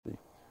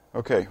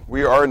Okay,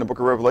 we are in the book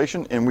of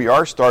Revelation, and we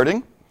are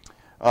starting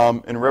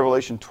in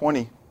Revelation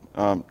 20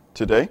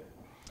 today.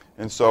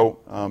 And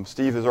so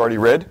Steve has already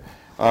read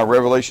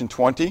Revelation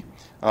 20,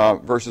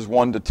 verses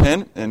 1 to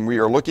 10, and we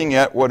are looking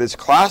at what is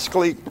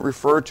classically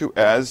referred to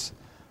as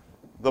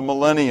the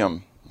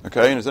millennium.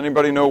 Okay, and does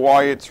anybody know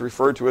why it's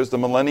referred to as the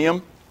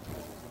millennium?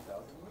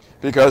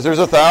 Because there's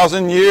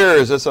 1,000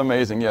 years. That's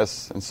amazing,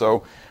 yes. And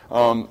so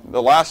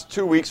the last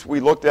 2 weeks we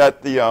looked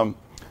at the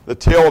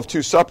tale of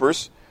two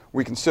suppers.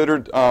 We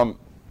considered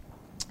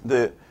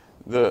the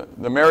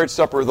marriage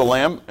supper of the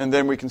Lamb, and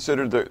then we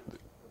considered the...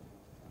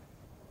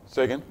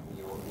 Say again?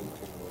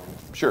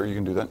 Sure, you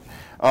can do that.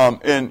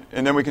 And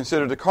then we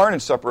considered the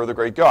carnage supper of the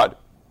great God.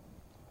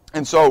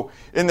 And so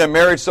in the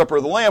marriage supper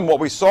of the Lamb, what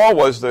we saw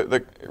was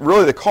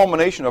really the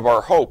culmination of our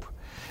hope.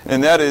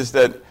 And that is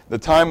that the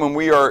time when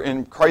we are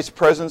in Christ's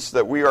presence,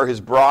 that we are His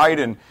bride,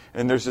 and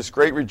there's this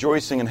great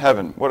rejoicing in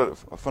heaven. What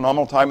a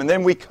phenomenal time. And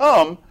then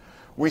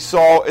we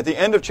saw at the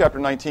end of chapter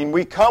 19,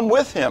 we come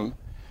with Him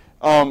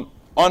on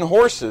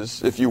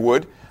horses, if you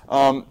would,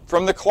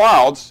 from the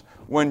clouds,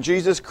 when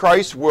Jesus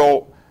Christ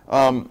will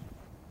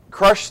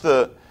crush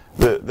the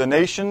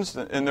nations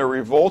in their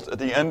revolt at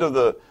the end of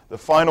the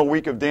final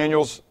week of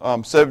Daniel's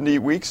 70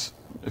 weeks,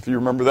 if you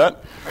remember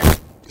that.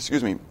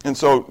 Excuse me. And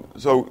so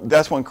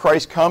that's when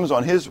Christ comes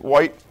on His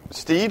white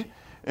steed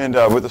and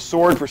with a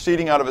sword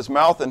proceeding out of His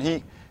mouth, and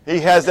He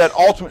has that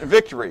ultimate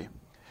victory.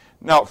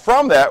 Now,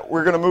 from that,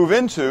 we're going to move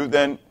into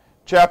then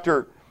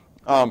chapter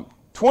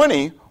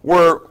 20,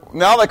 where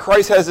now that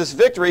Christ has this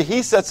victory,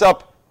 He sets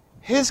up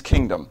His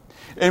kingdom.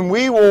 And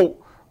we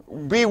will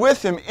be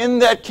with Him in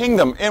that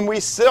kingdom. And we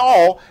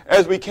saw,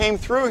 as we came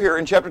through here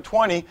in chapter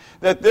 20,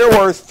 that there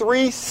were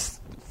three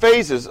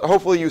phases.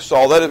 Hopefully you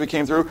saw that as we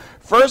came through.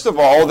 First of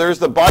all, there's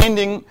the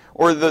binding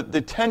or the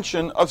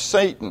detention of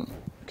Satan.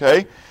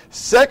 Okay?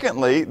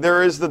 Secondly,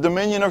 there is the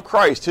dominion of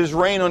Christ, His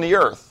reign on the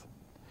earth.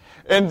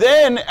 And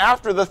then,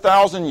 after the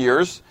 1,000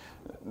 years,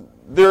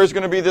 there is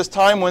going to be this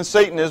time when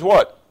Satan is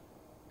what?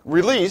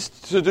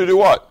 Released to do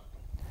what?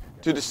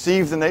 To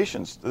deceive the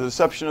nations, the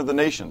deception of the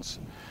nations.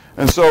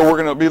 And so we're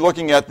going to be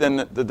looking at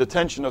then the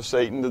detention of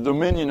Satan, the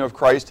dominion of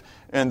Christ,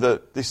 and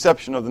the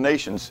deception of the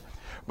nations.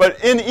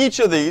 But in each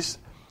of these,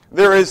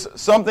 there is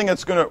something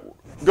that's going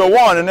to go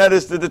on, and that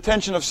is the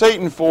detention of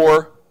Satan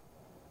for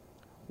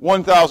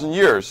 1,000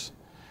 years.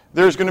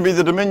 There's going to be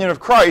the dominion of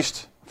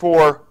Christ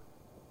for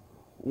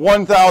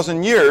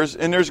 1,000 years,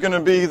 and there's going to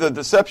be the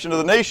deception of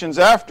the nations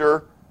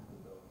after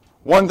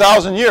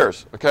 1,000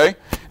 years. Okay,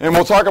 and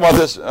we'll talk about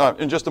this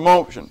in just a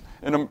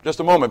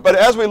moment. But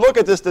as we look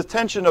at this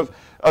detention of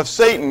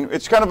Satan,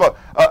 it's kind of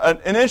an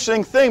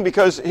interesting thing,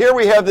 because here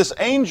we have this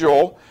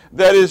angel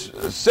that is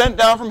sent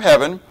down from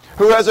heaven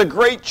who has a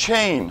great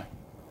chain,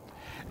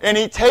 and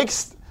he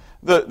takes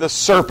the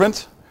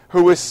serpent,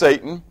 who is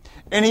Satan,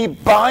 and he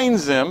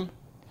binds him,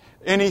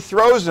 and he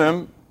throws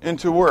him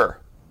into where?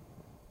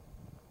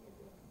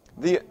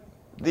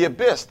 The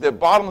abyss, the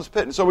bottomless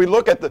pit. And so we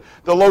look at the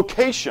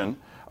location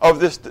of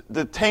this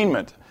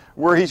detainment,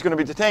 where he's going to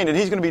be detained. And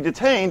he's going to be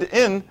detained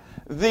in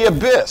the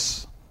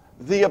abyss.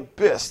 The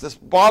abyss, this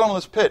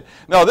bottomless pit.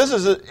 Now, this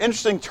is an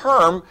interesting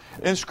term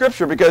in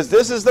Scripture, because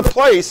this is the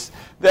place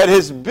that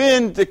has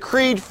been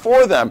decreed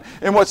for them.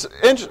 And what's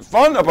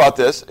fun about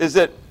this is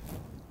that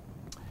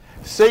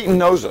Satan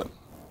knows it.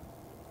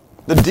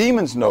 The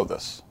demons know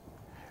this.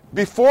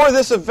 Before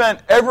this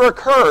event ever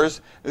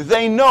occurs,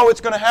 they know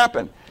it's going to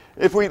happen.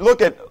 If we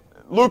look at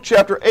Luke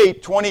chapter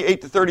 8,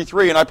 28 to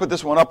 33, and I put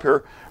this one up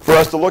here for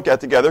us to look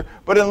at together,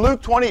 but in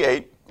Luke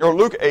 8,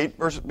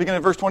 beginning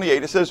of verse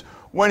 28, it says,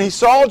 when he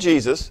saw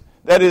Jesus,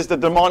 that is the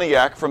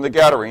demoniac from the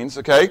Gadarenes,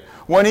 okay?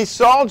 When he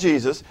saw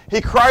Jesus, he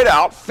cried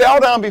out, fell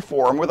down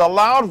before him, with a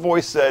loud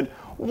voice said,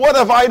 what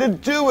have I to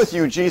do with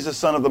you, Jesus,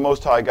 Son of the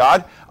Most High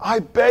God? I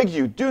beg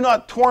you, do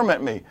not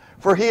torment me.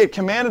 For he had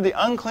commanded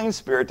the unclean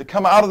spirit to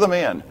come out of the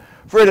man.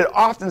 For it had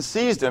often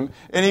seized him,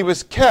 and he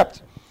was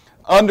kept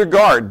under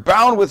guard,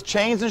 bound with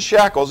chains and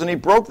shackles, and he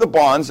broke the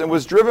bonds and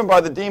was driven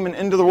by the demon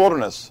into the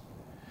wilderness.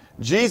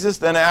 Jesus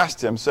then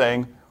asked him,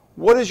 saying,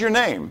 what is your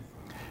name?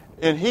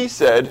 And he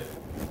said,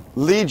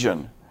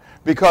 Legion,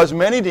 because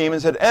many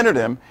demons had entered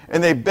him,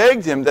 and they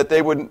begged him that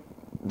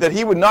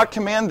he would not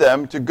command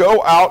them to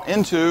go out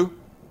into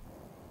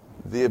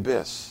the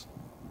abyss.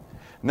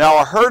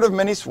 Now a herd of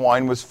many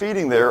swine was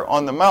feeding there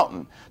on the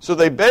mountain. So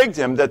they begged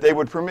him that he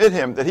would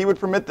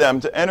permit them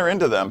to enter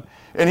into them,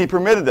 and he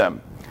permitted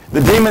them.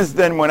 The demons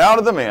then went out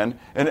of the man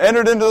and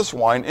entered into the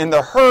swine, and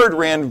the herd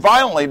ran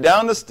violently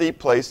down the steep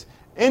place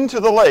into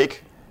the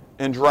lake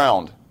and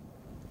drowned.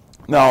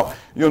 Now,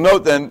 you'll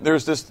note then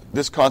there's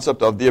this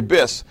concept of the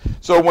abyss.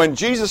 So when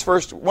Jesus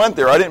first went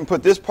there, I didn't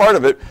put this part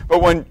of it,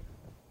 but when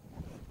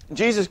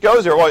Jesus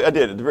goes there, well, I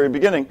did at the very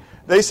beginning,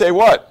 they say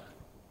what?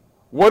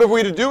 What have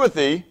we to do with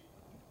thee?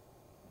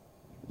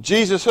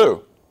 Jesus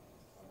who?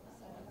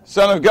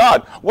 Son of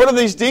God. What do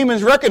these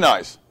demons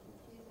recognize?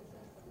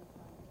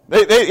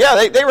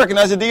 They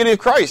recognize the deity of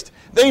Christ.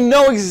 They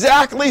know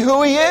exactly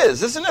who He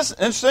is. Isn't this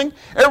interesting?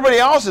 Everybody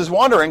else is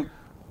wondering,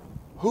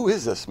 who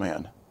is this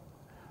man?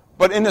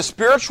 But in the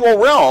spiritual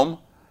realm,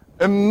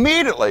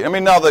 immediately, I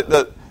mean, now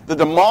the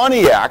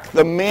demoniac,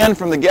 the man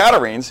from the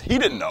Gadarenes, he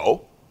didn't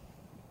know.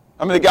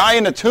 I mean, the guy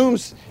in the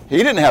tombs, he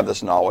didn't have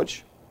this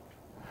knowledge.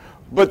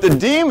 But the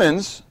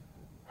demons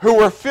who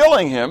were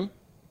filling him,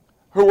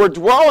 who were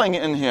dwelling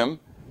in him,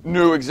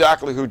 knew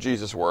exactly who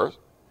Jesus was.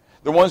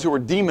 The ones who were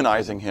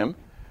demonizing him,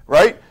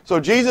 right? So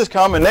Jesus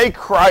come and they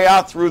cry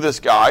out through this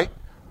guy,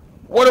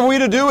 "What are we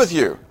to do with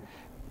you?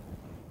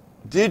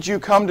 Did you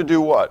come to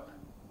do what?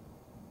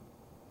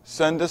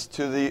 Send us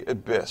to the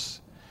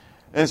abyss."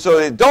 And so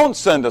they don't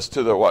send us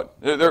to the what?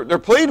 They're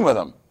pleading with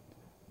him.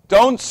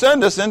 Don't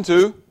send us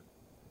into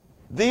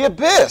the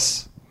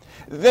abyss.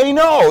 They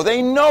know.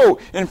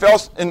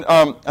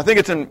 I think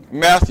it's in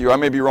Matthew. I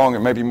may be wrong. It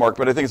may be Mark,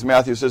 but I think it's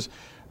Matthew. It says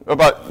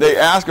they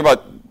ask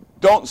about,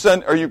 don't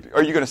send. Are you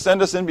going to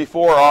send us in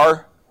before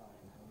our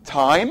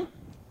time?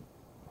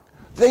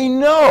 They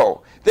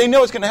know. They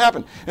know it's going to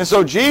happen. And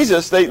so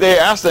Jesus, they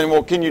ask them,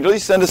 well, can you at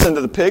least send us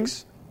into the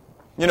pigs?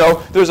 You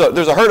know, there's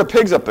a herd of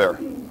pigs up there.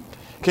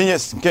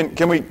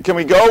 Can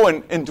we go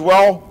and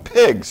dwell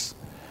pigs?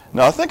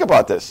 Now think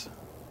about this.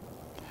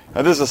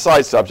 Now this is a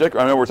side subject.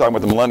 I know we're talking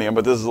about the millennium,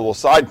 but this is a little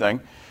side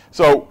thing.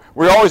 So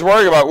we're always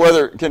worried about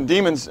whether can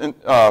demons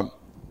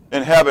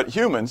inhabit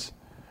humans.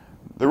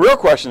 The real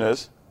question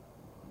is,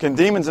 can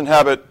demons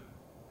inhabit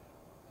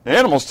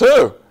animals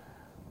too?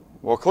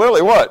 Well,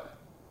 clearly what?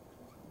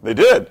 They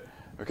did.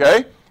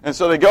 Okay? And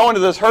so they go into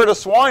this herd of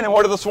swine, and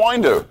what do the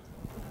swine do?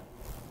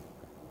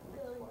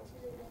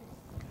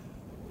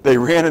 They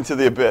ran into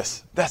the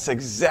abyss. That's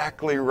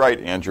exactly right,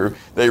 Andrew.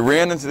 They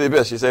ran into the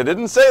abyss. You say, it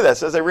didn't say that. It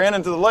says they ran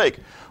into the lake.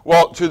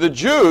 Well, to the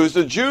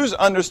Jews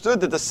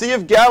understood that the Sea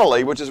of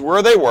Galilee, which is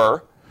where they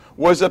were,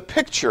 was a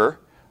picture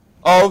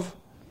of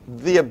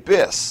the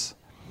abyss.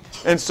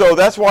 And so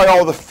that's why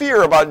all the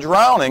fear about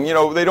drowning, you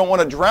know, they don't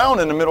want to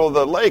drown in the middle of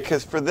the lake,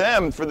 because for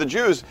them, for the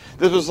Jews,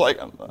 this was like,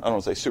 I don't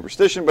want to say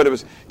superstition, but it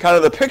was kind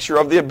of the picture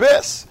of the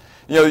abyss.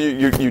 You know,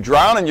 you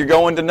drown and you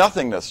go into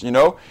nothingness, you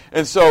know.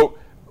 And so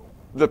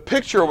the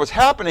picture of what's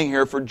happening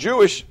here for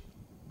Jewish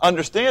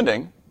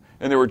understanding,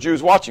 and there were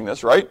Jews watching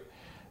this, right,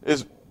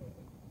 is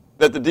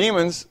that the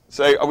demons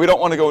say, oh, we don't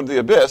want to go into the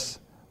abyss,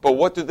 but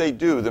what do they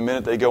do the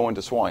minute they go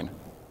into swine?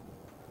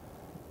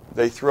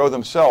 They throw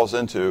themselves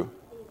into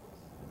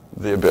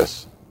the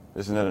abyss.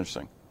 Isn't that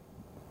interesting?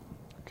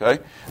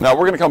 Okay? Now,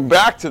 we're going to come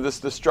back to this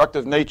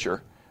destructive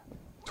nature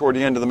toward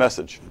the end of the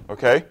message,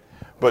 okay?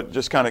 But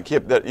just kind of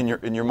keep that in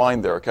your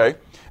mind there, okay?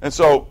 And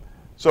so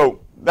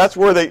that's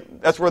where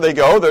they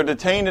go. They're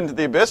detained into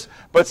the abyss.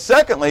 But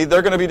secondly,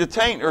 they're going to be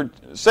detained, or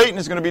Satan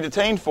is going to be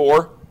detained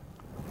for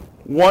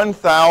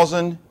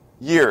 1,000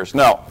 years.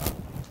 Now,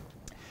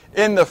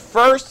 in the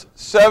first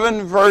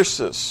 7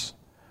 verses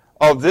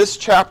of this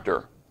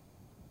chapter,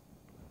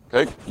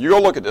 okay, you go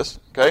look at this,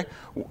 okay?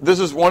 This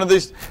is one of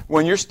these,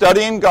 when you're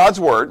studying God's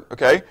Word,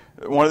 okay,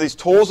 one of these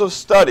tools of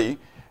study,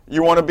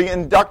 you want to be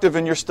inductive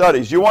in your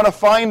studies. You want to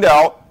find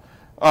out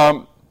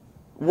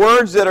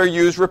words that are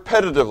used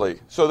repetitively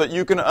so that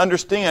you can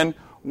understand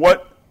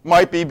what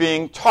might be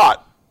being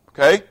taught,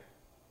 okay?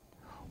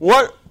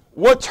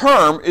 What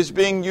term is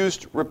being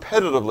used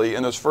repetitively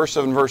in those first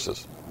 7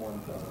 verses?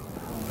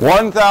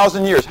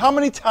 1,000 years. How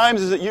many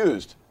times is it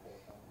used?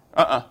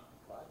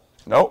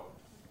 Nope.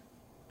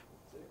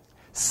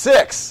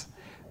 6.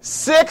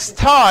 6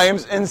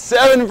 times in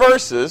 7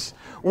 verses,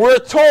 we're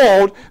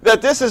told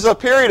that this is a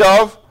period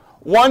of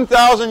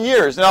 1,000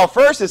 years. Now,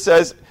 first it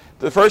says,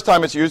 the first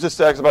time it's used, it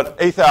says about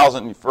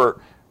 8,000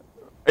 for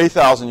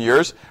 8,000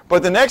 years.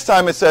 But the next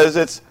time it says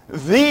it's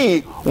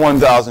the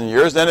 1,000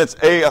 years, then it's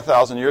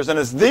 1,000 years, then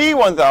it's the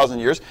 1,000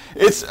 years.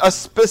 It's a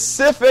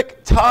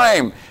specific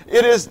time.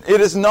 It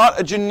is not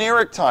a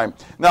generic time.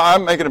 Now,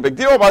 I'm making a big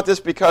deal about this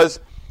because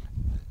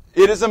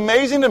it is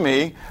amazing to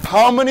me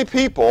how many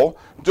people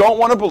don't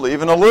want to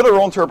believe in a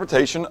literal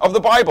interpretation of the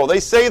Bible. They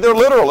say they're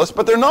literalists,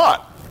 but they're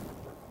not.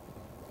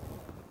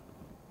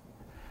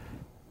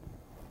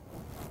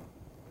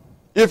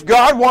 If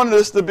God wanted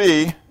this to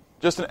be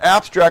just an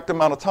abstract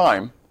amount of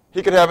time,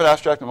 He could have an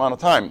abstract amount of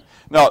time.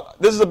 Now,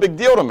 this is a big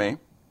deal to me,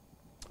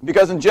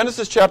 because in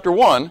Genesis chapter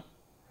 1,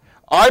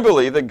 I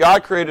believe that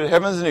God created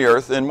heavens and the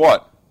earth in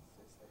what?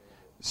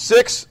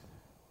 6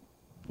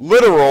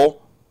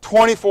 literal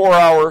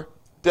 24-hour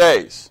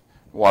days.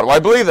 Why do I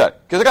believe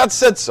that? Because God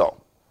said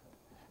so.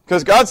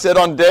 Because God said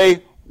on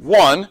day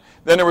 1,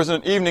 then there was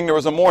an evening, there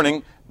was a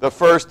morning, the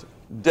first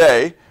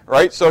day,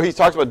 right? So He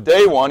talks about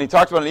day 1, He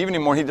talks about an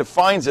evening, morning, He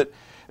defines it.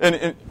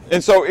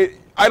 And so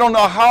I don't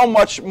know how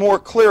much more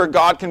clear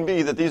God can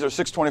be that these are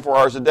 6 24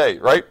 hours a day,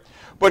 right?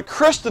 But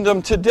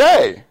Christendom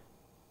today,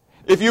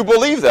 if you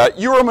believe that,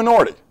 you're a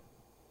minority.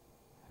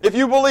 If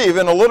you believe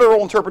in a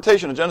literal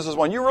interpretation of Genesis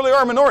 1, you really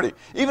are a minority,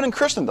 even in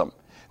Christendom.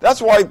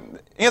 That's why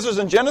Answers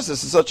in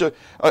Genesis is such a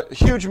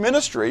huge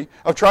ministry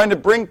of trying to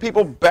bring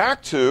people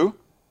back to,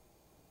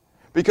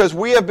 because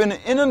we have been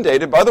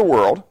inundated by the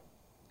world,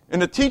 in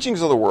the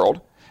teachings of the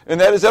world,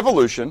 and that is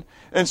evolution.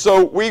 And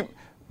so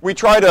we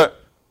try to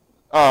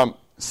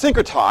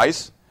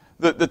syncretize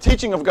the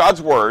teaching of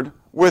God's Word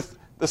with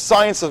the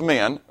science of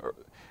man.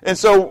 And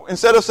so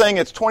instead of saying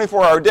it's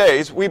 24-hour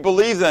days, we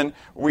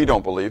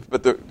don't believe,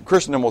 but the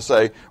Christendom will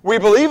say, we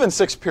believe in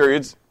 6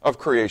 periods of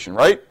creation,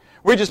 right?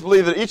 We just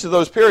believe that each of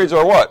those periods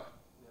are what?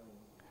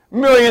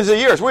 Millions of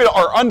years. We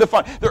are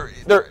undefined.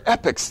 They're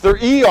epochs. They're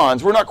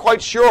eons. We're not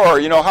quite sure,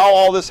 how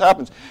all this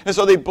happens. And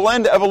so they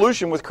blend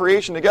evolution with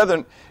creation together,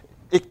 and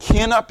it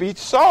cannot be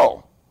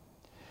so.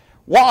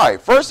 Why?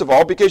 First of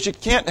all, because you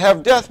can't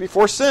have death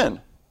before sin.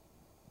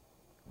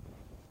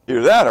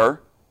 Either that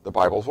or the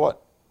Bible's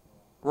what?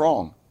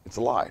 Wrong. It's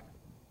a lie.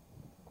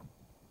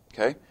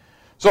 Okay?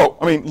 So,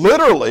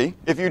 literally,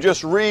 if you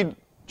just read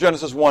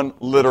Genesis 1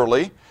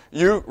 literally,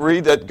 you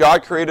read that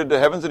God created the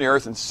heavens and the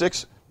earth in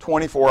 6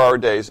 24-hour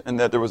days, and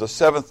that there was a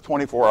 7th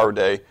 24-hour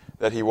day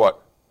that he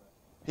what?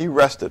 He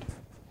rested.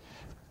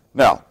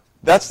 Now,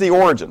 that's the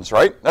origins,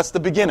 right? That's the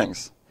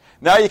beginnings.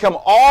 Now you come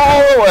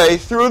all the way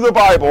through the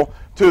Bible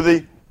to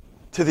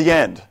the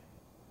end.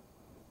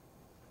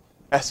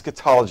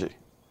 Eschatology.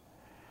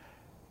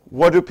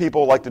 What do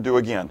people like to do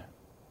again?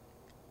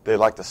 They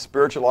like to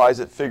spiritualize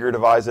it,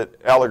 figurativize it,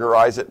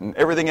 allegorize it, and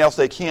everything else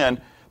they can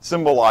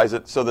symbolize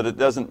it so that it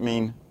doesn't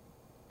mean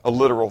a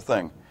literal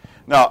thing.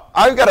 Now,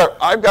 I've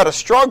got to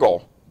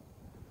struggle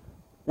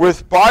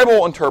with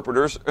Bible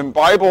interpreters and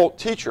Bible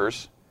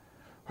teachers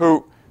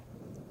who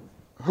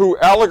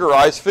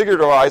allegorize,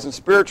 figurativize, and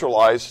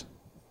spiritualize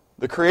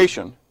the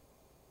creation.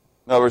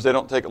 In other words, they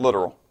don't take it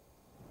literal.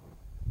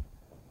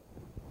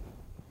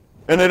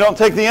 And they don't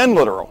take the end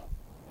literal.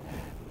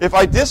 If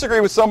I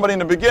disagree with somebody in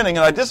the beginning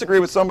and I disagree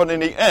with somebody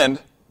in the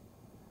end,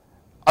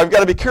 I've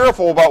got to be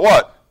careful about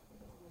what?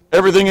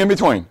 Everything in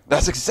between.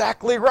 That's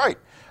exactly right.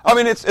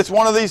 It's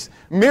one of these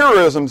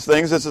mirrorisms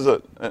things. This is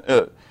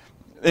a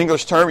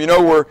English term,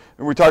 where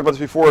we talked about this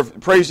before.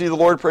 Praise ye the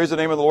Lord, praise the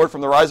name of the Lord,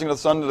 from the rising of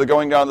the sun to the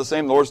going down of the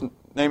same. The Lord's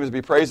name is to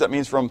be praised. That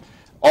means from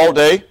all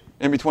day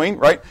in between,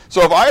 right?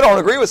 So if I don't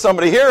agree with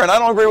somebody here and I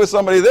don't agree with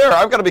somebody there,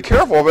 I've got to be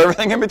careful of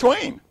everything in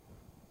between.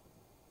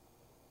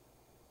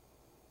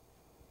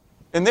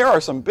 And there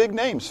are some big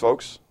names,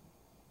 folks,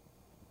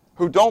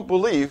 who don't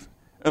believe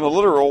in a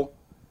literal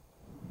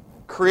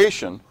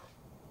creation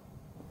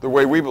the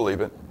way we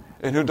believe it,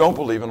 and who don't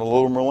believe in a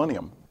literal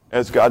millennium,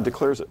 as God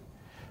declares it.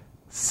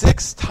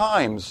 6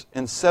 times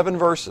in 7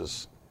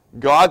 verses,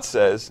 God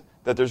says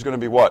that there's going to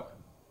be what?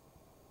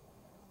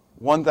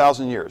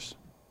 1,000 years.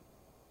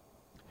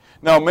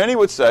 Now, many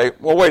would say,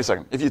 well, wait a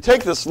second. If you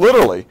take this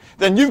literally,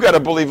 then you've got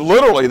to believe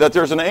literally that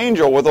there's an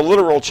angel with a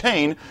literal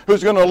chain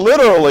who's going to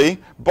literally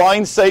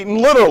bind Satan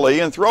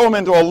literally and throw him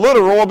into a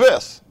literal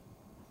abyss.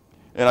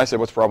 And I say,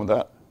 what's the problem with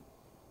that?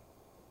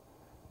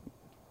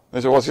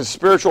 They say, well, it's a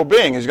spiritual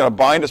being. He's going to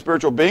bind a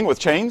spiritual being with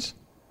chains?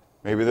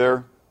 Maybe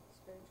they're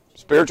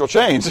spiritual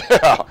chains.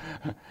 Yeah.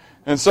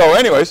 And so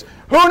anyways,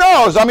 who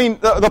knows?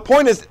 The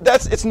point is,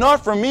 it's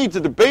not for me to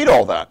debate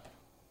all that.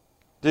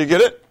 Do you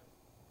get it?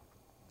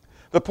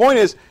 The point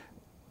is,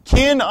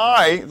 can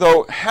I,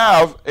 though,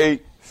 have a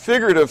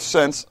figurative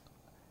sense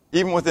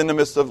even within the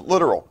midst of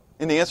literal?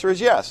 And the answer is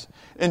yes.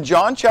 In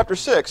John chapter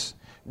 6,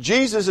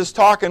 Jesus is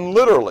talking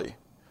literally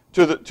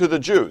to the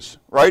Jews,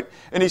 right?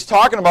 And he's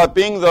talking about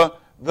being the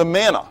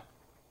manna,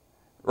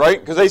 right?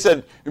 Because they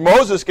said,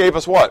 Moses gave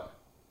us what?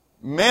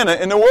 Manna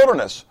in the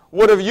wilderness.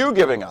 What have you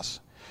giving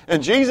us?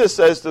 And Jesus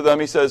says to them,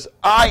 he says,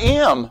 I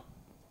am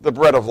the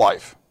bread of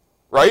life,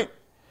 right?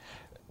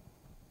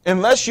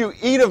 Unless you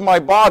eat of my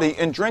body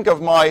and drink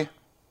of my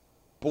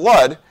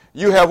blood,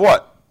 you have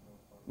what?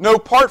 No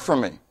part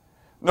from me.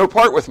 No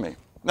part with me.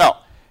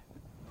 Now,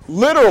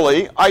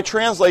 literally, I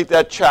translate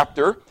that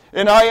chapter,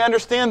 and I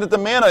understand that the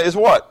manna is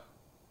what?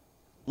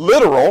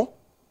 Literal.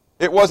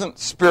 It wasn't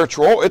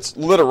spiritual. It's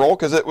literal,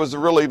 because it was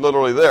really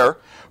literally there.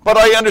 But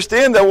I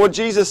understand that when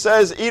Jesus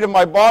says, eat of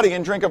my body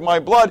and drink of my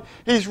blood,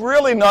 he's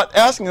really not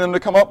asking them to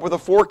come up with a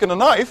fork and a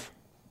knife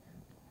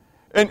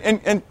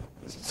and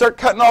start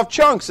cutting off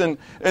chunks and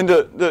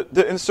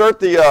to insert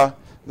the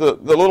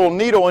little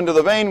needle into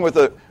the vein with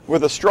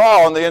a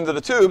straw on the end of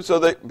the tube so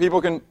that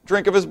people can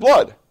drink of his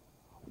blood.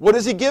 What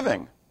is he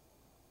giving?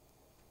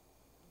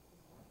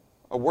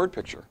 A word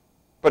picture.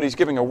 But he's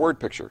giving a word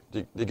picture.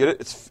 Do you get it?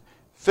 It's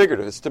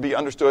figurative. It's to be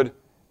understood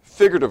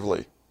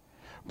figuratively.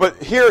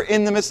 But here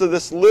in the midst of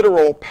this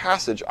literal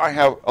passage, I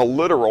have a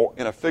literal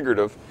and a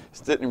figurative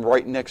sitting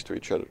right next to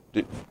each other.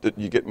 Do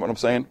you get what I'm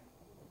saying?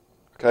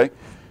 Okay?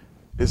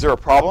 Is there a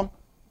problem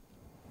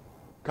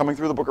coming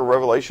through the book of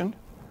Revelation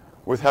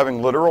with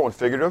having literal and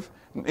figurative?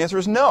 And the answer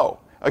is no.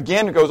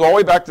 Again, it goes all the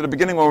way back to the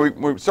beginning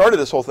when we started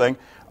this whole thing.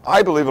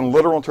 I believe in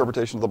literal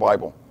interpretation of the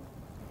Bible.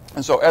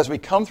 And so as we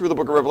come through the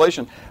book of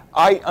Revelation,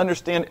 I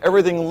understand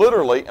everything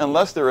literally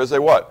unless there is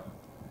a what?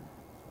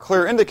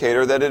 Clear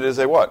indicator that it is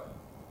a what?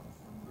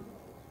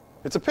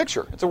 It's a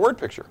picture. It's a word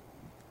picture.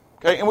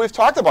 Okay, and we've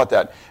talked about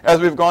that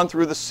as we've gone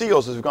through the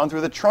seals, as we've gone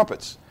through the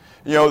trumpets.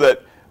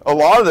 That a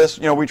lot of this,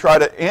 we try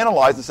to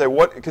analyze and say,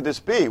 what could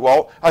this be?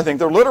 Well, I think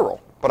they're literal,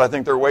 but I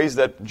think there are ways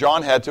that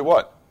John had to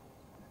what?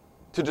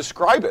 To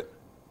describe it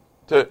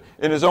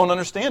in his own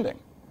understanding.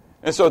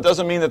 And so it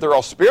doesn't mean that they're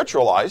all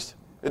spiritualized.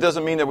 It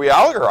doesn't mean that we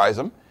allegorize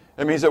them.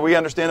 It means that we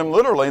understand them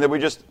literally and that we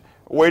just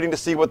waiting to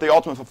see what the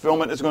ultimate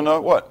fulfillment is going to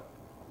what?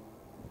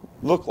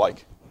 Look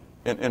like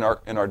in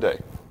our day.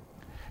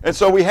 And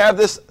so we have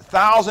this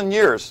 1,000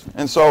 years.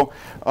 And so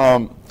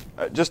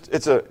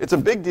it's a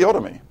big deal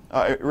to me.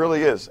 It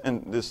really is.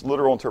 And this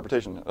literal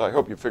interpretation, I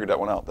hope you figured that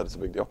one out, that it's a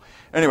big deal.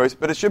 Anyways,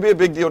 but it should be a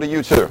big deal to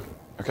you too.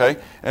 Okay?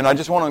 And I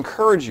just want to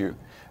encourage you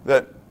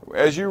that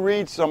as you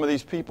read some of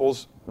these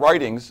people's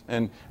writings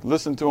and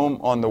listen to them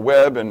on the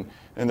web and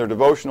their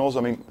devotionals,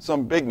 I mean,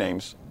 some big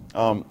names.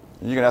 You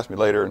can ask me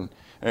later. And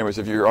anyways,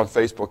 if you're on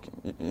Facebook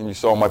and you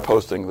saw my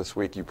posting this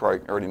week, you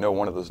probably already know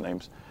one of those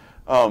names.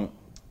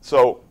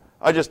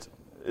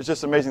 It's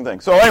just an amazing thing.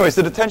 So anyways,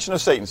 the detention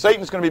of Satan.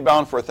 Satan's going to be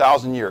bound for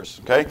 1,000 years.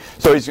 Okay?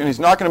 So he's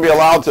not going to be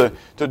allowed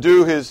to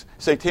do his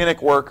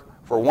satanic work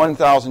for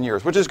 1,000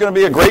 years, which is going to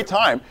be a great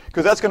time,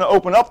 because that's going to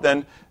open up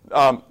then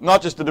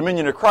not just the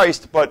dominion of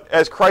Christ, but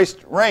as Christ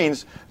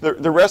reigns,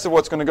 the rest of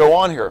what's going to go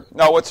on here.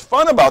 Now, what's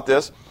fun about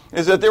this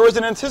is that there was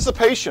an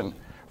anticipation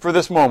for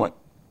this moment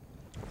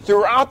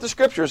throughout the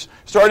Scriptures,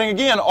 starting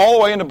again all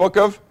the way in the book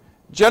of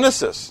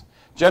Genesis.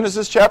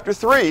 Genesis chapter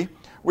 3,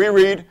 we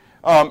read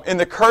in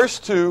the curse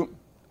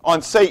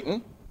on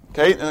Satan,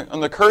 okay,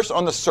 and the curse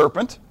on the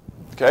serpent,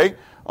 okay,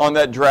 on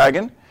that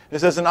dragon. It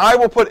says, "And I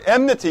will put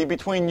enmity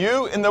between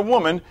you and the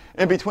woman,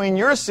 and between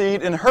your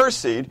seed and her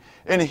seed,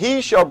 and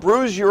he shall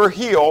bruise your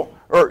heel,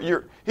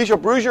 he shall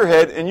bruise your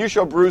head, and you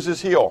shall bruise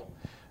his heel."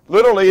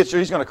 Literally,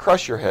 he's going to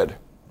crush your head.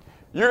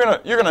 You're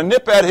going to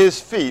nip at his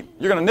feet.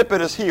 You're going to nip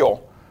at his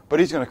heel, but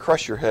he's going to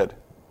crush your head.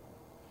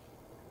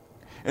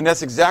 And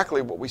that's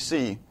exactly what we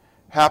see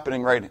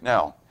happening right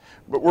now.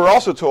 But we're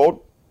also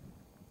told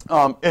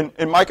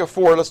in Micah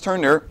 4, let's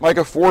turn there,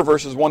 Micah 4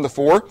 verses 1 to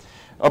 4,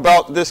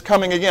 about this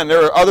coming again.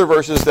 There are other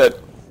verses that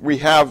we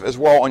have as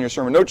well on your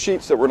sermon note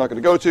sheets that we're not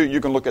going to go to. You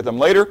can look at them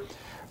later.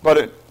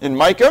 But in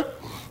Micah,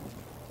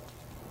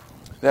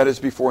 that is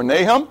before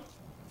Nahum.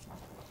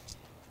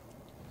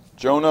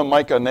 Jonah,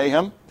 Micah,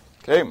 Nahum.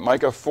 Okay,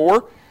 Micah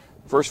 4,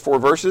 first 4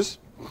 verses.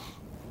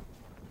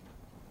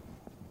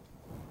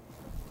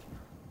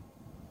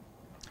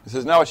 It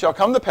says, "Now it shall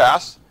come to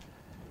pass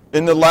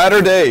in the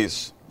latter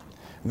days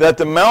that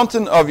the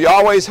mountain of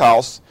Yahweh's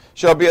house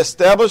shall be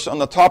established on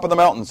the top of the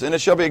mountains, and it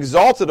shall be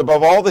exalted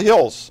above all the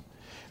hills,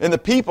 and the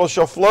people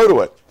shall flow to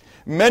it.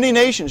 Many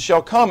nations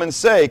shall come and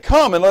say,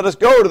 'Come and let us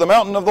go to the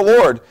mountain of the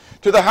Lord,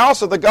 to the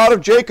house of the God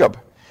of Jacob.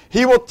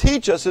 He will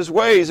teach us his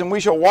ways, and we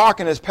shall walk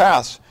in his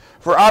paths.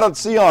 For out of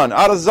Zion,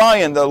 out of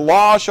Zion, the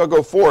law shall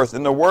go forth,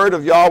 and the word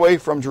of Yahweh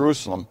from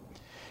Jerusalem.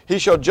 He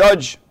shall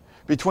judge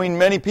between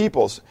many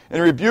peoples,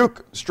 and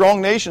rebuke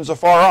strong nations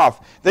afar off.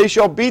 They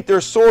shall beat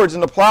their swords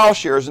into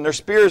plowshares, and their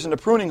spears into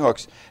pruning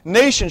hooks.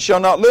 Nation shall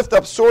not lift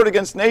up sword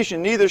against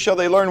nation, neither shall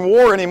they learn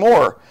war any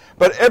more.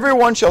 But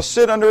everyone shall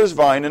sit under his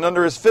vine and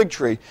under his fig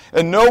tree,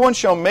 and no one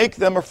shall make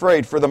them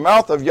afraid. For the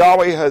mouth of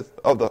Yahweh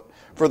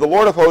for the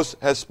Lord of hosts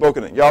has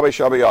spoken it." Yahweh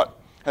Shabbat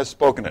has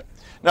spoken it.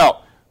 Now,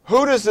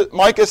 who does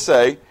Micah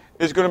say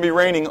is going to be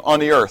reigning on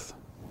the earth?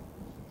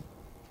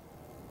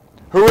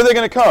 Who are they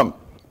going to come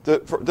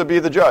to be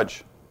the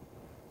judge?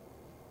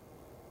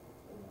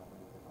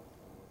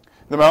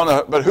 The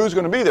mountain, but who's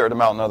going to be there at the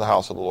mountain of the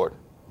house of the Lord?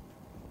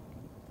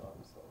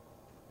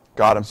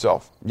 God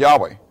himself.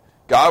 Yahweh.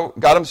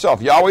 God himself.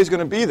 Yahweh's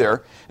going to be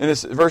there. And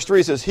verse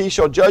 3 says, "He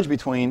shall judge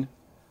between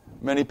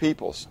many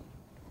peoples."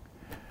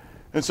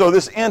 And so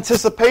this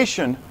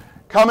anticipation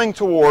coming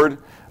toward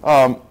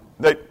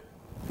that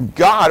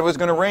God was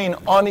going to reign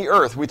on the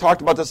earth. We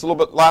talked about this a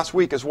little bit last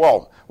week as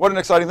well. What an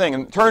exciting thing.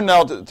 And turn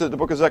now to the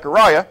book of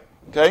Zechariah.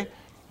 Okay,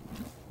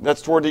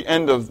 that's toward the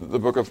end of the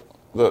book of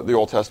the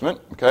Old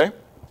Testament. Okay,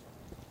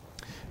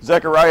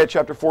 Zechariah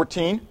chapter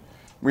 14.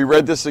 We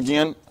read this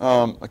again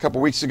a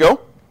couple weeks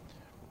ago.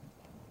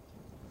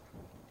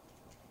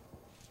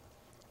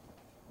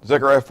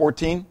 Zechariah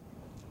 14,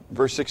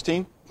 verse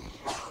 16.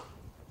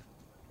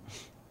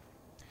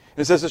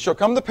 It says, "It shall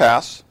come to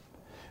pass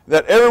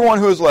that everyone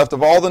who is left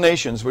of all the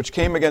nations which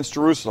came against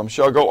Jerusalem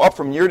shall go up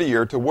from year to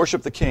year to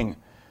worship the King."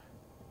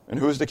 And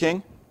who is the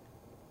King?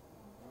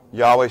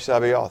 Yahweh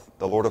Sabaoth,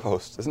 the Lord of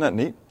hosts. Isn't that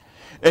neat?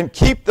 "And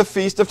keep the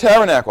Feast of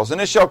Tabernacles. And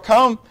it shall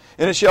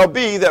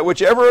be that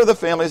whichever of the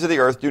families of the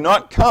earth do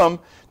not come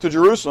to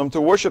Jerusalem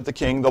to worship the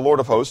King, the Lord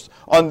of hosts,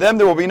 on them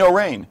there will be no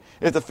rain.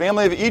 If the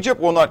family of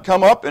Egypt will not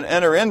come up and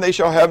enter in, they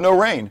shall have no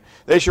rain.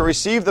 They shall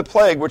receive the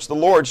plague which the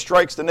Lord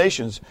strikes the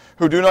nations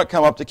who do not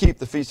come up to keep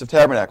the Feast of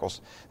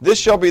Tabernacles. This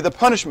shall be the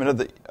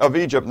punishment of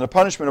Egypt and the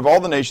punishment of all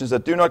the nations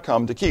that do not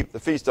come to keep the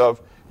Feast of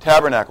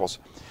Tabernacles."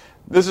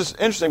 This is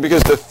interesting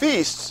because the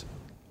feasts,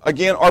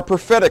 again, are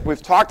prophetic.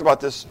 We've talked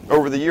about this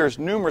over the years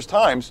numerous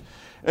times,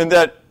 and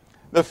that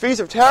the Feast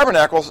of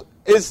Tabernacles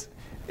is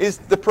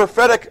the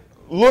prophetic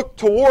look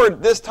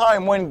toward this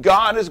time when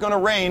God is going to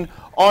reign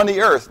on the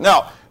earth.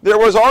 Now, there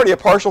was already a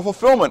partial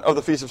fulfillment of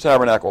the Feast of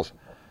Tabernacles.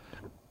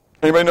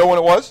 Anybody know when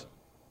it was?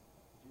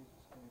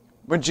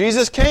 When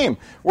Jesus came.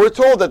 We're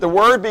told that the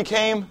Word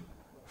became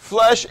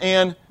flesh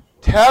and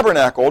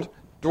tabernacled,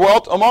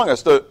 dwelt among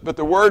us. But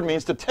the word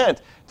means to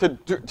tent, to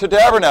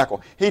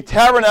tabernacle. He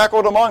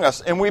tabernacled among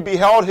us, and we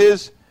beheld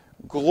his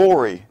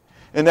glory.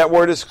 And that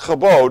word is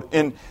chabod.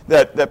 And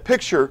that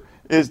picture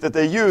is that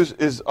they use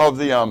is of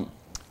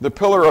the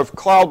pillar of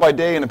cloud by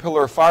day and the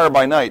pillar of fire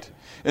by night.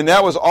 And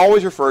that was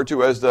always referred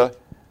to as the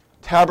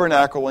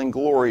tabernacle and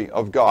glory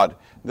of God,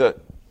 the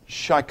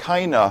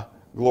Shekinah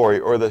glory,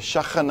 or the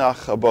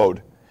Shechinah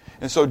chabod.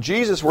 And so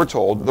Jesus, we're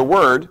told, the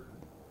Word,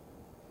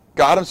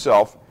 God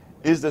Himself,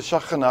 is the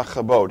Shechinah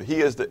chabod.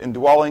 He is the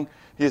indwelling,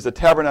 He is the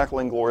tabernacle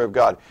and glory of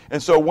God.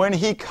 And so when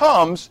He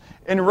comes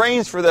and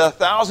reigns for the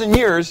 1,000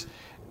 years,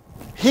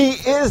 He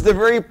is the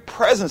very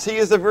presence, He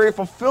is the very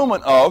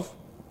fulfillment of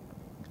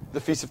the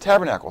Feast of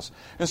Tabernacles.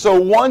 And so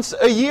once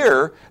a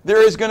year,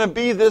 there is going to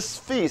be this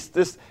feast,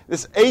 this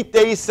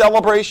 8-day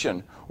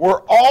celebration,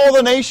 where all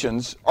the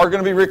nations are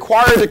going to be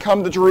required to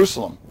come to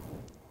Jerusalem.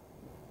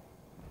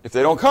 If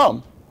they don't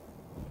come,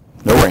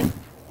 no rain.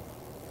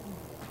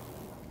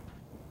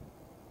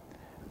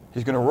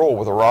 He's going to rule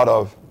with a rod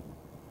of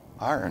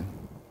iron.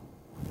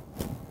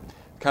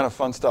 Kind of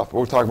fun stuff.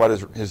 We'll talk about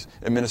his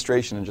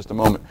administration in just a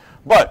moment.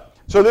 But,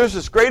 so there's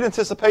this great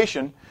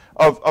anticipation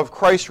of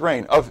Christ's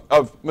reign,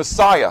 of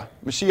Messiah,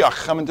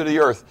 Mashiach, coming to the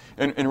earth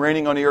and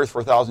reigning on the earth for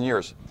 1,000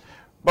 years.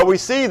 But we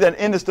see that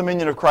in this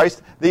dominion of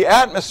Christ, the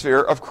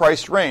atmosphere of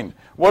Christ's reign.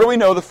 What do we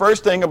know the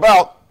first thing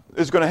about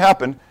is going to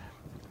happen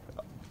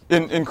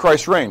in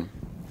Christ's reign?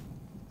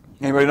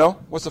 Anybody know?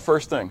 What's the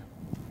first thing?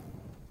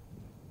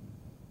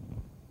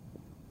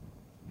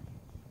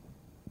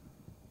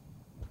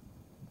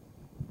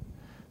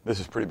 This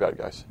is pretty bad,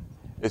 guys.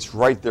 It's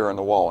right there on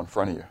the wall in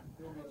front of you.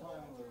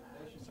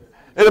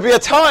 It'll be a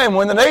time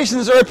when the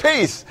nations are at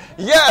peace.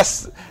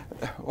 Yes!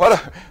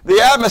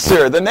 The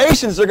atmosphere. The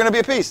nations are going to be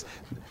at peace.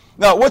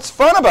 Now, what's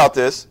fun about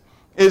this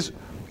is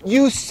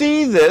you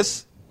see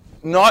this,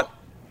 not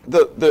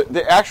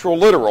the actual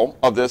literal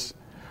of this,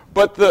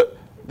 but the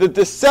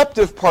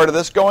deceptive part of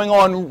this going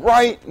on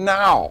right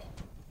now.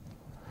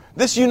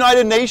 This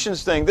United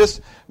Nations thing, this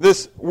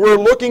we're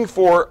looking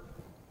for,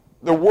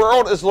 the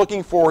world is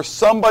looking for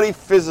somebody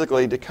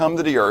physically to come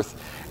to the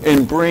earth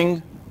and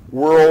bring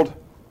world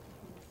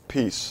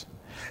peace.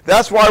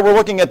 That's why we're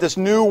looking at this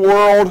new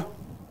world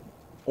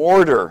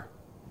order.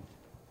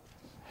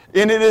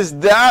 And it is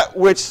that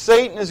which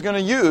Satan is going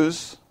to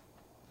use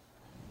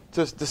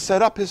to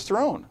set up his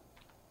throne.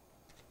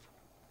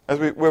 As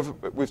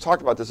we've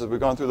talked about this as we've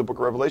gone through the book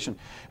of Revelation.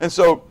 And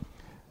so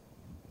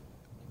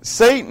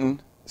Satan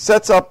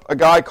sets up a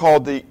guy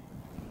called the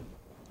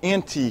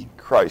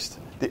Antichrist,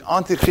 the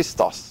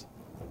Antichristos.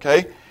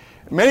 Okay?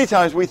 Many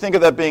times we think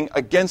of that being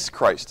against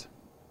Christ.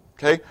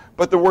 Okay?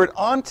 But the word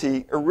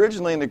anti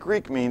originally in the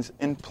Greek means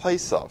in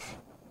place of.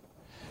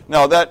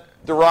 Now that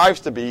derives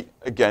to be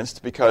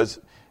against, because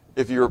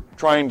if you're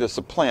trying to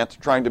supplant,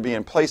 trying to be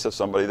in place of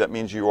somebody, that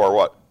means you are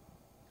what?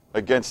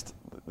 Against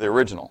the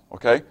original.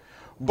 Okay?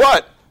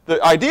 But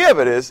the idea of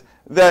it is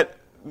that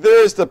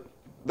there is the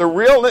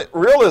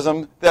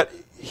realism that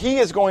he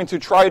is going to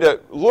try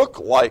to look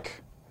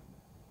like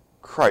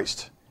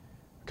Christ.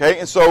 Okay?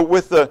 And so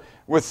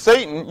with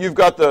Satan, you've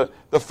got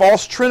the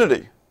false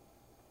trinity.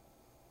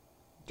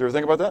 Do you ever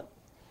think about that?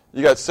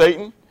 You got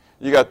Satan,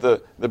 you got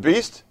the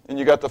beast, and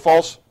you got the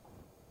false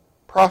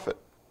prophet.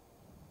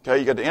 Okay,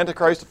 you got the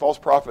Antichrist, the false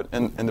prophet,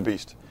 and the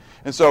beast.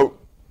 And so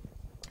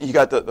you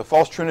got the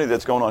false trinity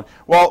that's going on.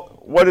 Well,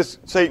 what is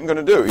Satan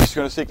going to do? He's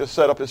going to seek to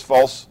set up his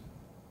false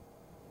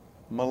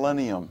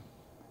millennium,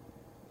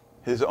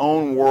 his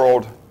own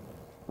world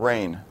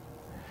reign.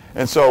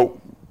 And so,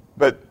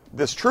 but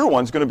this true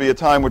one's going to be a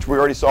time which we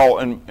already saw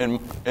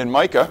in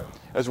Micah,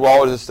 as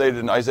well as stated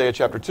in Isaiah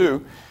chapter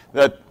 2,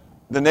 that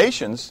the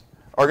nations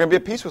are going to be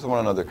at peace with one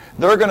another.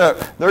 They're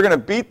going to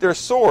beat their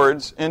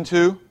swords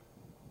into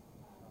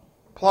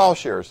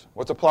plowshares.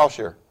 What's a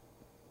plowshare?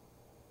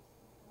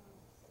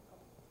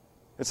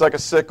 It's like a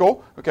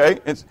sickle. Okay,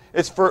 it's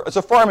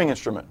a farming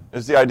instrument.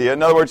 Is the idea?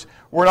 In other words,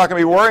 we're not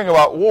going to be worrying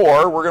about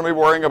war. We're going to be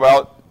worrying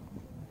about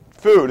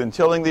food and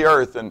tilling the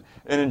earth and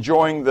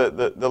enjoying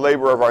the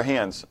labor of our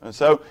hands. And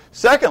so,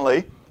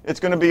 secondly, it's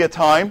going to be a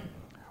time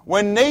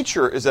when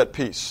nature is at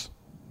peace.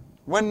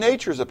 When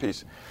nature is at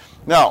peace.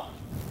 Now,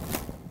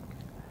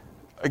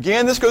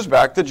 again, this goes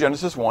back to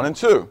Genesis 1 and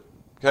 2.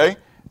 Okay?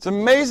 It's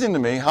amazing to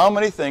me how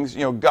many things,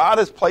 God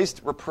has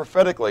placed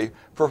prophetically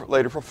for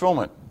later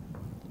fulfillment.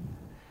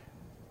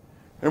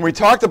 And we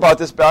talked about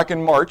this back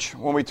in March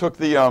when we took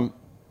the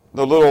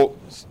little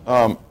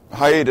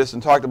hiatus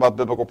and talked about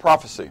biblical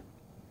prophecy.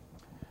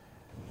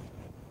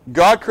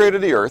 God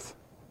created the earth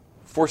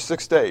for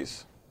 6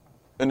 days.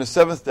 And the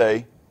seventh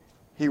day,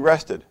 He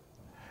rested.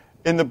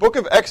 In the book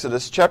of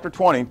Exodus, chapter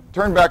 20,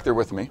 turn back there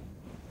with me.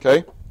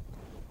 Okay?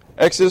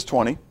 Exodus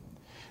 20.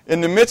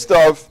 In the midst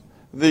of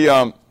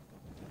the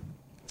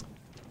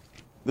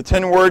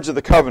 10 words of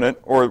the covenant,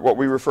 or what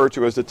we refer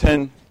to as the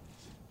 10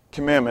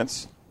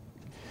 commandments,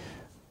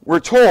 we're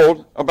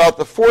told about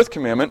the fourth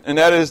commandment, and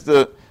that is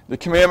the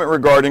commandment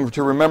regarding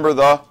to remember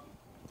the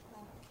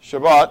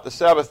Shabbat, the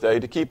Sabbath day,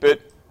 to keep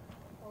it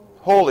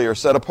holy or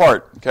set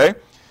apart. Okay?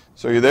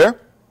 So you there?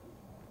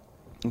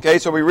 Okay,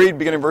 so we read,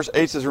 beginning verse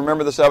 8 says,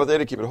 remember the Sabbath day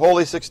to keep it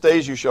holy. 6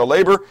 days you shall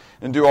labor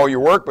and do all your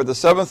work, but the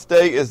seventh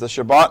day is the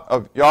Shabbat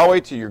of Yahweh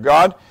to your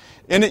God.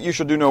 In it you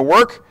shall do no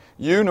work,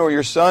 you, nor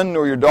your son,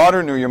 nor your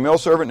daughter, nor your male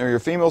servant, nor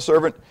your female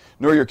servant,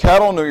 nor your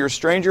cattle, nor your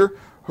stranger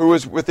who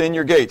is within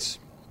your gates.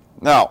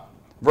 Now,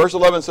 verse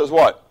 11 says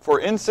what? For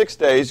in 6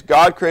 days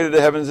God created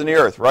the heavens and the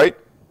earth, right?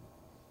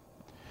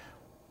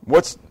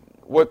 What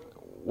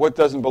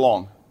doesn't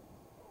belong?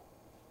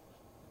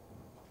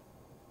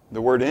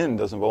 The word in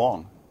doesn't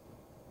belong.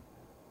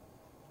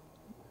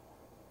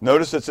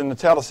 Notice it's in the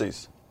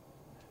italics.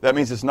 That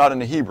means it's not in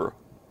the Hebrew.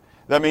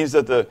 That means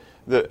that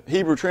the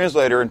Hebrew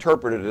translator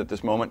interpreted it at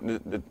this moment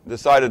and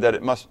decided that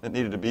it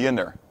needed to be in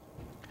there.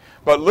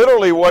 But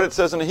literally what it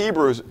says in the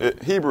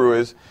Hebrew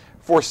is,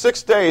 for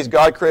 6 days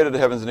God created the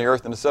heavens and the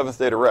earth, and the seventh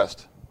day to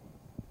rest.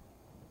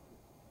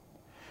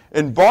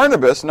 In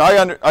Barnabas,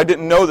 now I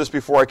didn't know this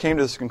before I came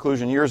to this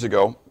conclusion years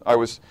ago. I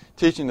was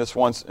teaching this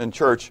once in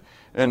church,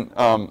 and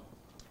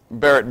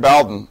Barrett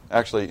Bowden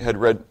actually had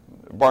read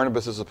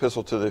Barnabas'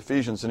 epistle to the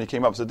Ephesians, and he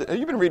came up and said, have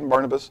you been reading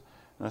Barnabas?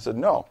 And I said,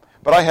 no.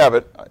 But I have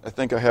it. I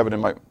think I have it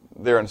in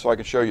there, and so I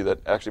can show you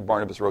that actually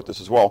Barnabas wrote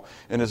this as well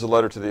in his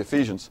letter to the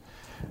Ephesians.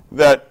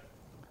 That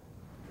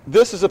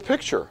this is a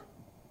picture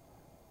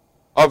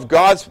of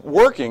God's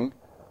working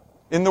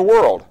in the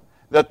world.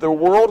 That the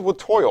world would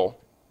toil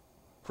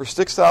for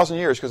 6,000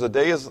 years, because a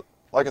day is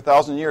like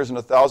 1,000 years, and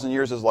 1,000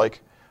 years is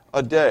like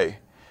a day.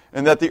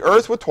 And that the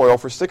earth would toil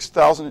for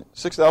 6,000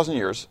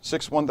 years,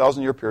 6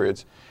 1,000-year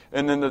periods,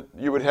 and then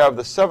you would have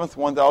the seventh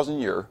 1,000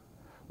 year,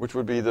 which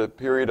would be the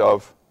period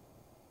of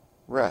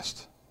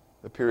rest,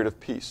 the period of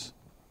peace.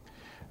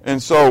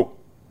 And so,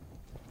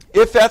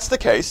 if that's the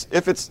case,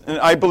 and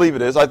I believe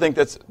it is, I think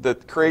that's the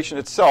creation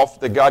itself,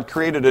 that God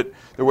created it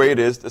the way it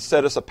is, to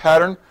set us a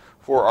pattern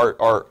for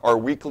our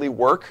weekly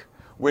work,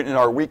 when in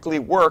our weekly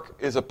work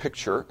is a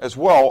picture as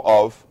well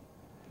of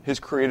His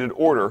created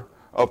order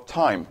of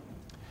time.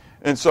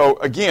 And so,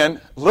 again,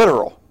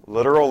 literal.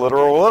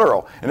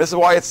 And this is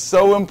why it's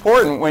so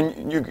important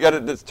when you get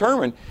it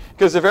determined.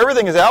 Because if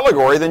everything is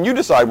allegory, then you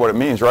decide what it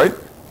means, right?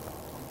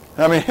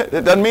 I mean,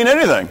 it doesn't mean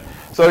anything.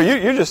 So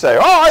you just say,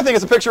 oh, I think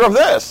it's a picture of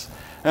this.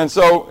 And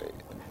so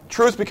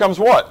truth becomes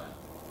what?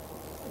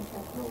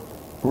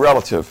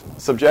 Relative.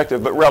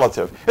 Subjective, but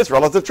relative. It's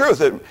relative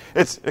truth.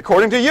 It's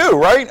according to you,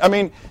 right? I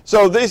mean,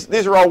 so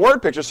these are all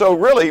word pictures. So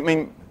really, I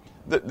mean,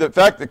 the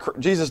fact that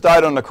Jesus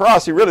died on the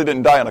cross, He really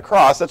didn't die on the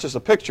cross. That's just a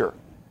picture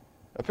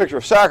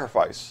of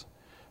sacrifice.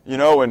 You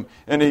know, and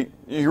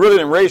he really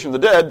didn't raise from the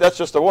dead. That's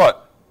just a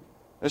what?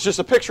 It's just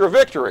a picture of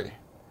victory.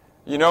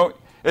 You know,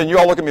 and you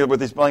all look at me with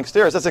these blank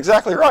stares. That's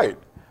exactly right.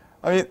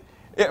 I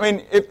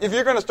mean, if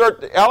you're going to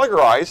start to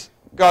allegorize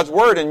God's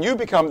Word and you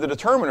become the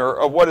determiner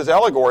of what is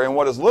allegory and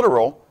what is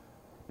literal,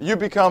 you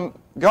become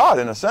God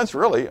in a sense,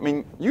 really. I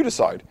mean, you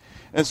decide.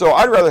 And so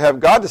I'd rather have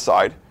God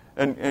decide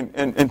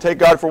and take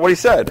God for what He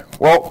said.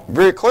 Well,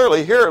 very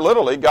clearly here,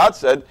 literally, God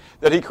said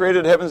that He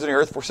created heavens and the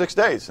earth for 6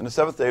 days, and the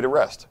seventh day to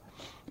rest.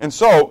 And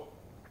so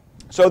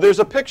there's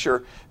a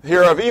picture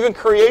here of even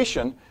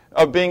creation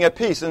of being at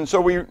peace. And so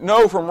we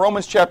know from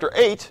Romans chapter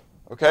 8,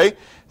 okay,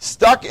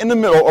 stuck in the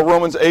middle of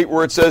Romans 8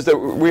 where it says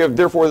that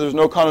therefore there's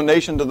no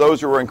condemnation to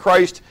those who are in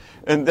Christ.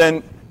 And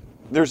then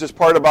there's this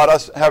part about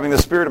us having the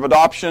spirit of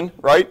adoption,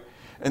 right?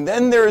 And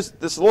then there's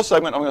this little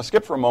segment I'm going to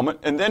skip for a moment.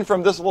 And then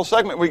from this little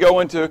segment we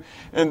go into,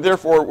 and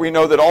therefore we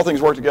know that all things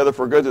work together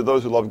for good to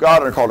those who love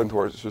God and are called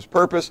towards His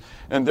purpose.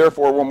 And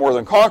therefore we're more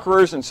than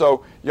conquerors. And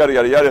so yada,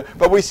 yada, yada.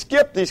 But we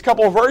skip these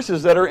couple of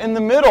verses that are in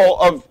the middle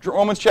of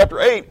Romans chapter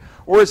 8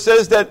 where it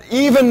says that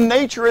even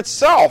nature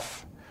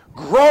itself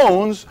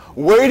groans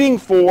waiting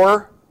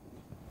for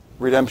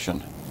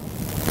redemption.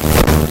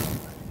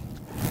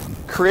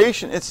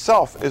 Creation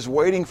itself is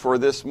waiting for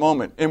this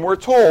moment. And we're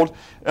told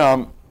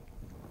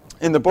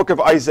in the book of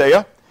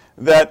Isaiah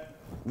that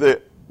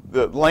the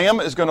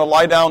lamb is going to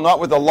lie down not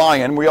with the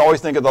lion. We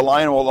always think of the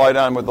lion will lie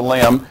down with the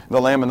lamb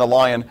and the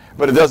lion,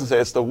 but it doesn't say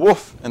it's the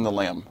wolf and the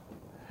lamb.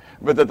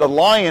 But that the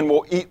lion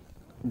will eat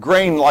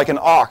grain like an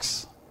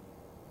ox.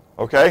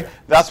 Okay?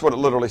 That's what it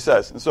literally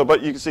says. And so,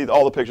 but you can see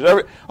all the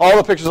pictures. All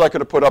the pictures I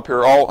could have put up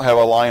here all have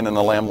a lion and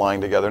a lamb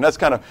lying together. And that's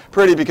kind of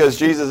pretty because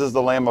Jesus is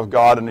the Lamb of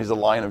God and He's the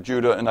Lion of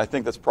Judah. And I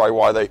think that's probably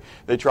why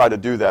they try to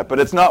do that. But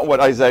it's not what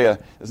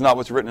it's not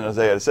what's written in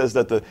Isaiah. It says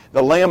that the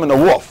lamb and the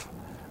wolf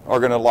are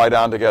going to lie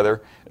down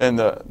together. And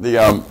the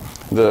lamb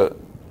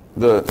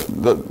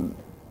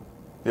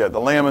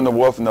and the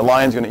wolf and the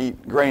lion's going to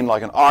eat grain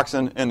like an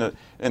oxen. And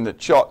the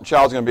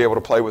child's going to be able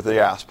to play with the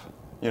asp.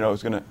 You know,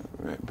 he's going to,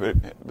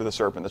 with the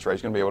serpent, that's right,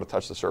 he's going to be able to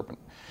touch the serpent.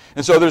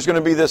 And so there's going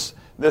to be this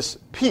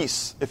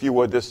peace, if you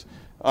would, this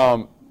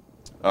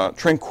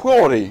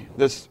tranquility,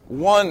 this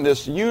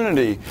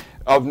unity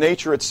of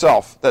nature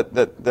itself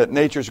that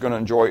nature's going to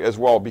enjoy as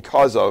well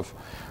because of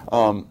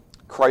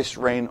Christ's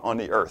reign on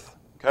the earth.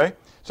 Okay?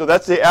 So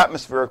that's the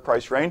atmosphere of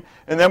Christ's reign.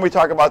 And then we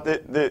talk about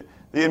the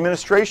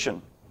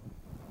administration.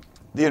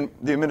 The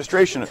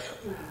administration.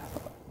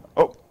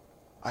 Oh,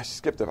 I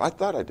skipped it. I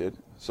thought I did.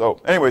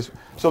 So anyways,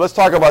 so let's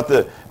talk about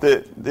the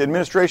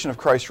administration of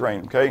Christ's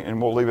reign, okay?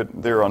 And we'll leave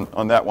it there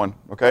on that one,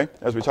 okay?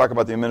 As we talk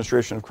about the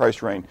administration of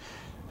Christ's reign.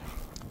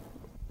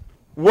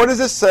 What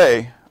does it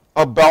say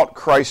about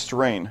Christ's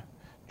reign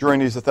during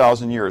these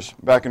 1,000 years,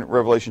 back in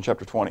Revelation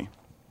chapter 20?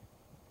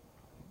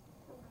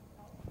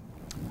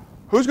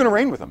 Who's going to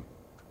reign with him?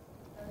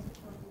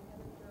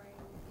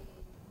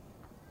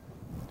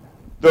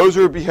 Those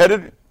who are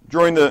beheaded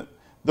during they're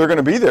going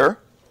to be there.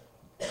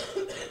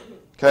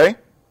 Okay?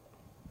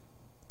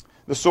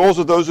 The souls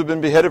of those who have been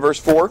beheaded, verse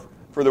 4,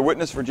 for the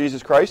witness for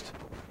Jesus Christ.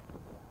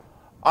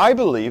 I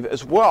believe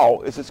as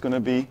well as it's going to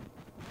be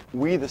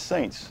we the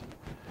saints.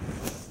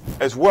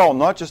 As well,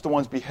 not just the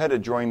ones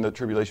beheaded during the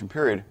tribulation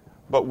period,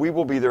 but we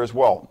will be there as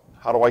well.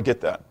 How do I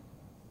get that?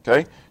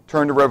 Okay?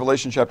 Turn to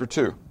Revelation chapter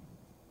 2.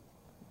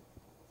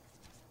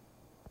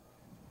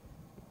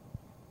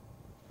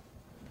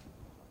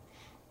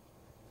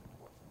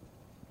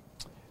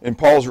 In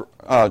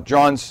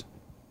John's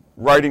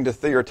writing to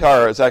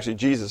Thyatira, it's actually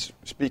Jesus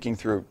speaking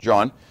through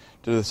John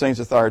to the saints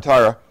of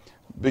Thyatira,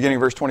 beginning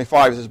verse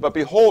 25, it says, But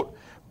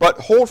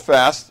hold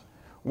fast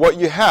what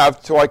you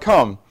have till I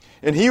come.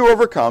 And he who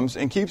overcomes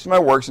and keeps my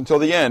works until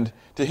the end,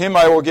 to him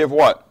I will give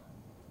what?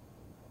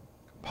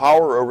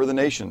 Power over the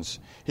nations.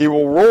 He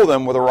will rule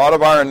them with a rod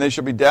of iron, and they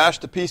shall be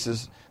dashed to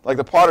pieces like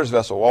the potter's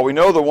vessel. Well, we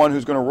know the one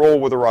who's going to rule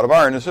with a rod of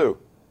iron is who?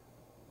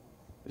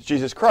 It's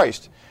Jesus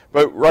Christ.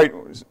 But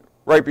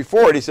right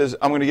before it, he says,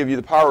 I'm going to give you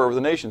the power over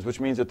the nations, which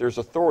means that there's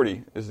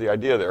authority, is the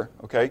idea there,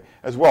 okay,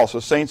 as well. So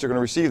saints are going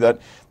to receive that.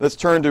 Let's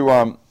turn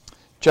to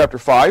chapter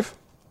 5.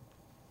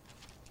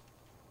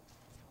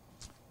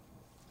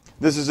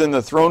 This is in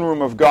the throne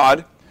room of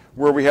God,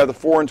 where we have the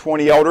 24 and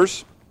 20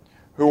 elders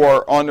who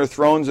are on their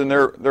thrones, and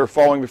they're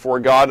falling before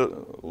God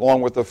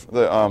along with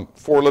the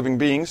 4 living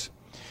beings.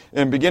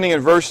 And beginning in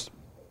verse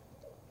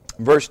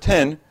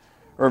 10,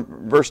 or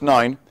verse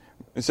 9,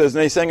 it says,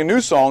 And they sang a new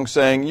song,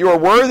 saying, You are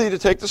worthy to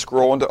take the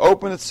scroll and to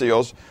open its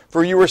seals,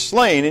 for you were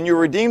slain, and you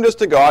redeemed us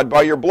to God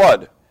by your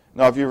blood.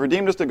 Now, if you've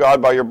redeemed us to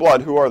God by your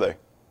blood, who are they?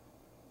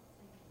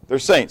 They're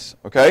saints,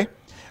 okay?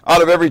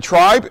 Out of every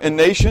tribe and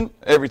nation,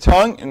 every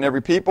tongue, and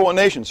every people and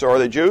nation. So are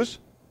they Jews?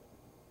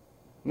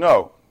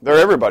 No. They're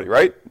everybody,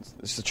 right?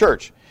 It's the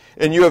church.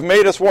 And you have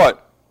made us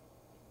what?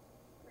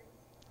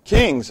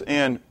 Kings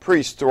and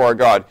priests to our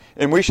God.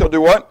 And we shall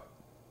do what?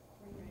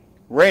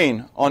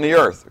 Reign on the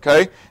earth,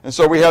 okay? And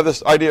so we have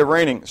this idea of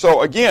reigning.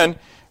 So again,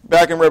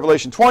 back in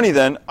Revelation 20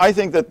 then, I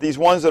think that these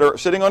ones that are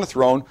sitting on the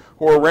throne,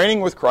 who are reigning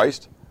with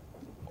Christ,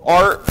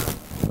 are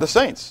the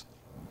saints,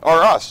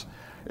 are us.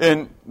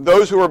 And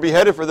those who are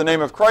beheaded for the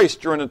name of Christ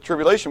during the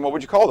tribulation, what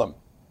would you call them?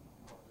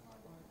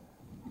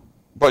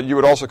 But you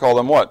would also call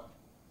them what?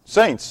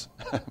 Saints.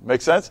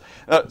 Make sense?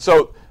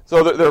 So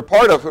they're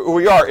part of who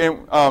we are,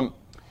 and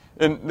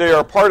they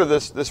are part of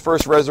this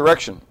first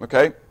resurrection,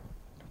 okay?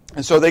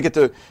 And so they get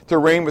to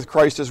reign with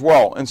Christ as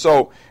well. And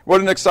so,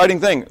 what an exciting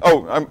thing.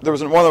 There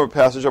was one other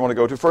passage I want to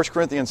go to, 1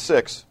 Corinthians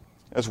 6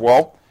 as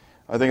well.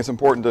 I think it's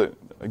important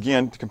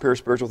to compare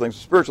spiritual things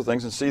with spiritual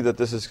things and see that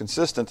this is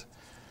consistent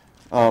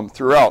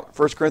throughout.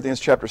 1 Corinthians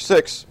chapter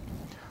 6,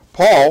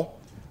 Paul,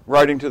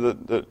 writing to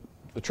the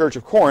church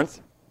of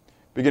Corinth,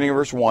 beginning of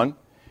verse 1,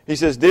 he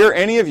says, Dare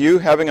any of you,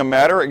 having a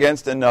matter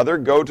against another,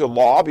 go to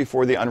law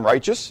before the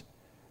unrighteous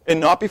and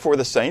not before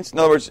the saints? In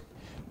other words,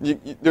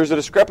 there's a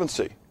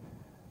discrepancy.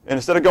 And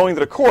instead of going to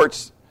the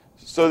courts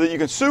so that you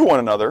can sue one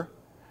another,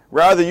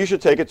 rather you should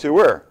take it to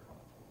where?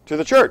 To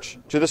the church,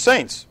 to the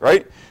saints,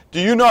 right? Do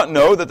you not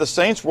know that the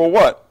saints will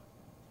what?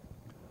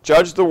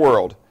 Judge the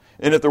world.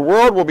 And if the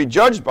world will be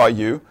judged by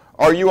you,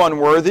 are you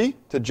unworthy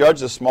to judge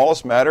the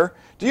smallest matter?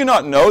 Do you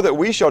not know that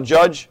we shall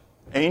judge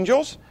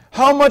angels?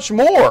 How much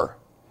more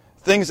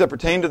things that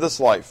pertain to this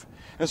life?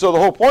 And so the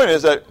whole point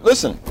is that,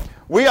 listen,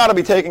 we ought to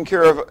be taking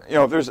care of,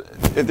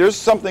 if there's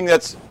something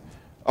that's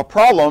a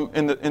problem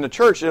in the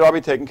church, it ought to be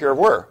taken care of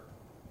where?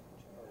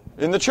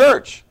 In the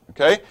church.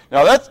 Okay?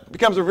 Now that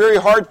becomes a very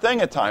hard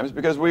thing at times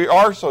because we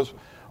are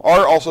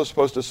also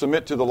supposed to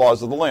submit to the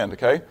laws of the land.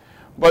 Okay?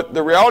 But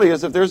the reality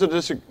is, if there's a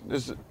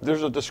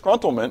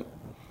disgruntlement,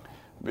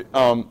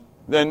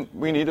 then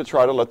we need to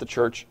try to let the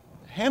church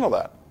handle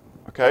that.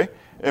 Okay?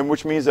 And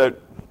which means that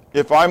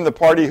if I'm the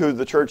party who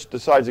the church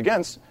decides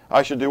against,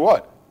 I should do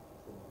what?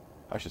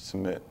 I should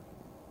submit.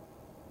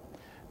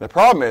 The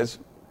problem is,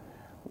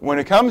 when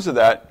it comes to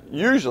that,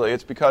 usually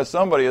it's because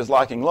somebody is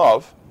lacking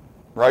love,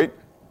 right?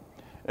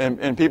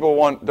 And people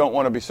don't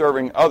want to be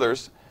serving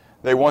others.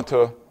 They want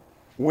to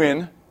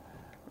win.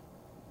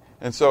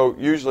 And so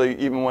usually,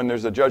 even when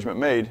there's a judgment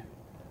made,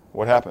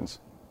 what happens?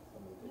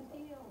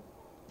 Appeal.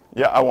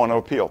 Yeah, I want to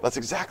appeal. That's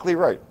exactly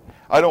right.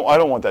 I don't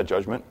want that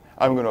judgment.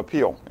 I'm going to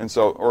appeal. And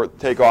so, or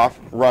take off,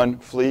 run,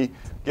 flee,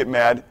 get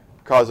mad,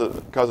 cause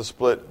a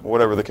split,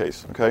 whatever the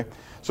case. Okay.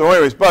 So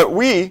anyways, but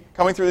we,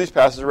 coming through these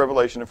passages of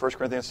Revelation in 1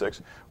 Corinthians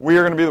 6, we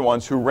are going to be the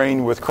ones who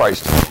reign with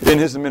Christ in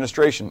his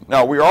administration.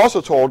 Now, we are also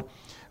told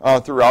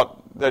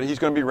throughout that he's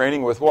going to be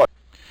reigning with what?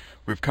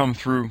 We've come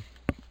through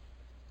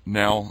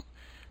now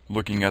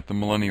looking at the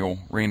millennial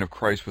reign of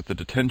Christ with the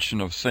detention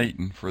of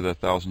Satan for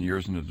that 1,000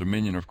 years and the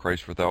dominion of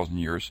Christ for 1,000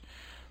 years,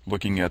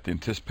 looking at the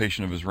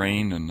anticipation of his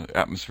reign and the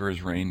atmosphere of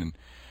his reign, and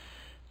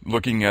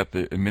looking at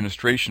the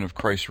administration of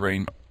Christ's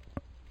reign,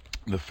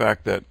 the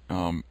fact that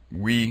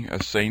we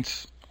as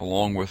saints,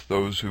 along with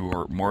those who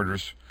are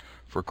martyrs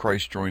for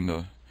Christ during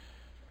the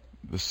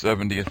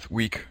 70th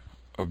week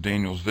of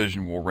Daniel's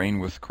vision, will reign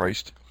with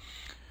Christ.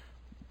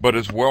 But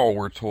as well,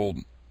 we're told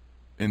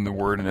in the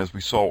Word, and as we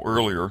saw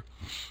earlier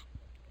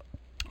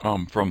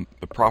from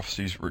the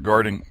prophecies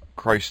regarding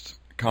Christ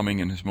coming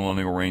in his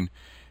millennial reign,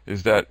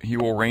 is that he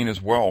will reign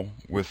as well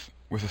with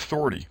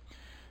authority.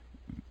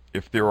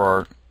 If there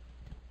are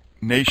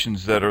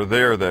nations that are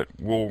there that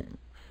will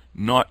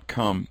not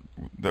come,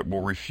 that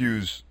will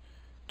refuse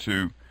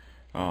to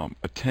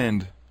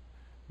attend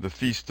the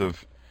Feast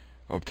of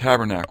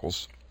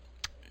Tabernacles,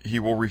 he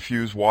will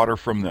refuse water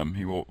from them.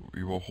 He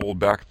will hold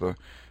back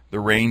the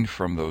rain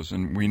from those.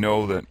 And we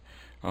know that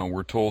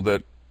we're told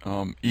that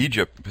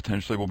Egypt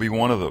potentially will be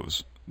one of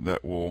those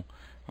that will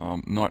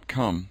not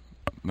come.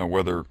 Now,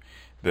 whether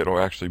that'll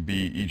actually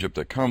be Egypt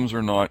that comes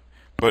or not,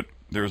 but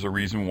there's a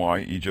reason why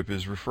Egypt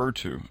is referred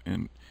to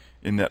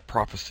in that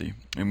prophecy.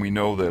 And we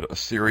know that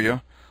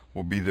Assyria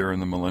will be there in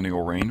the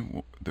millennial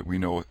reign, that we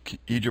know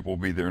Egypt will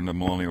be there in the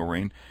millennial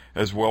reign,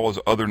 as well as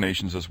other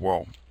nations as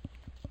well.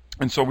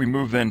 And so we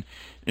move then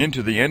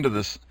into the end of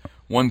this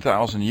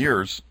 1,000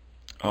 years,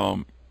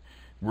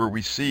 where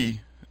we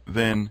see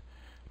then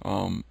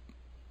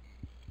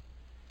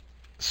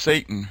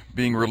Satan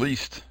being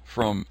released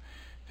from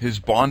his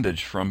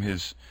bondage, from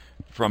his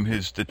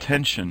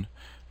detention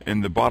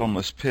in the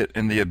bottomless pit,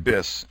 in the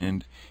abyss,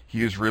 and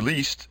he is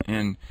released,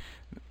 and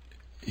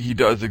he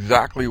does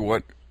exactly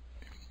what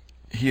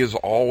he has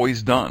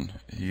always done,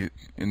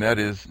 and that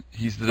is,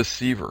 he's the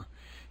deceiver,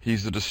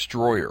 he's the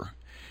destroyer,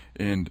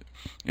 and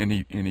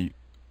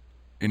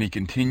he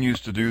continues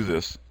to do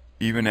this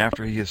even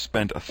after he has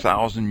spent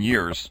 1,000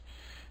 years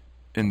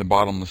in the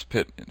bottomless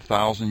pit,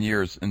 1,000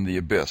 years in the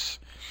abyss.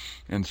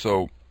 And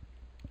so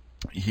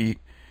he,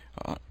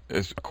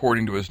 as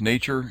according to his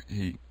nature,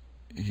 he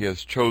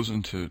has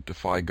chosen to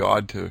defy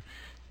God, to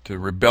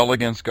rebel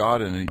against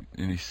God, and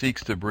he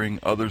seeks to bring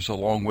others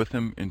along with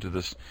him into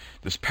this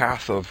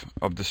path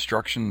of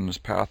destruction, this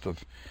path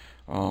of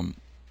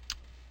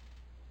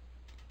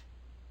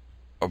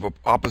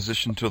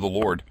opposition to the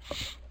Lord.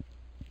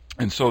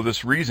 And so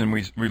this reason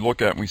we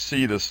look at and we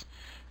see this,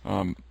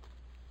 the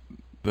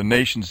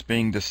nations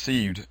being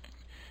deceived,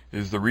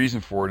 is the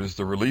reason for it is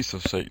the release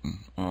of Satan,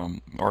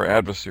 our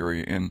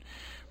adversary. And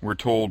we're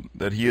told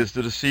that he is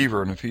the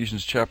deceiver. In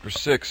Ephesians chapter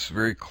 6,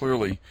 very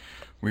clearly,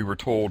 we were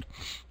told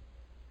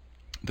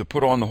to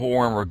put on the whole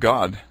armor of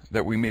God,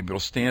 that we may be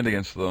able to stand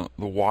against the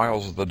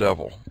wiles of the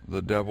devil.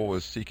 The devil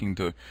is seeking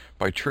to,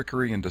 by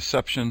trickery and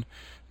deception,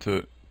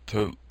 to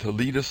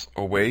lead us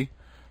away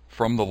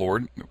from the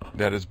Lord.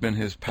 That has been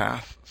his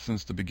path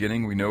since the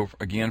beginning. We know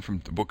again from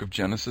the book of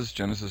Genesis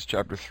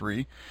chapter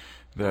 3,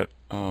 that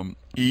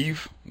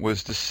Eve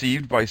was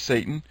deceived by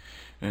Satan,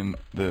 and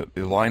the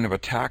line of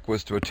attack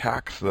was to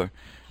attack the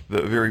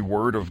very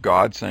word of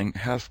God, saying,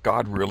 hath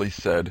God really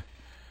said?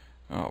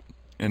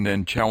 And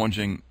then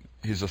challenging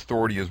his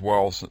authority as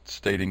well,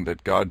 stating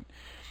that God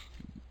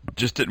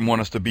just didn't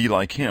want us to be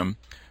like him,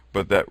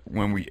 but that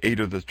when we ate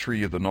of the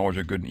tree of the knowledge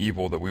of good and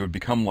evil, that we would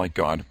become like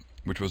God,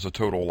 which was a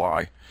total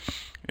lie.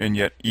 And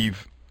yet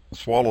Eve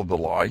swallowed the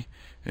lie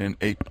and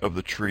ate of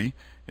the tree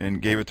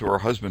and gave it to her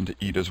husband to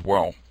eat as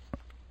well.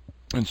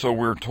 And so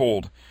we're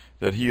told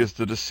that he is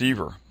the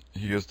deceiver.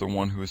 He is the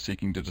one who is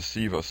seeking to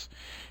deceive us.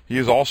 He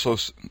is also,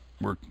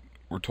 we're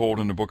told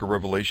in the book of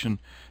Revelation,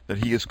 that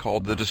he is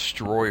called the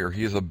destroyer.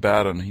 He is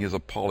Abaddon. He is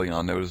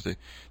Apollyon. That is the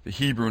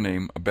Hebrew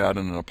name,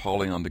 Abaddon, and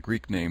Apollyon, the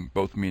Greek name,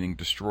 both meaning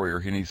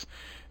destroyer. And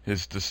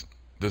his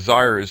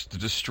desire is to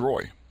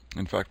destroy.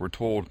 In fact, we're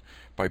told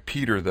by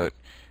Peter that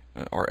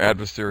our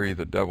adversary,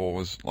 the devil,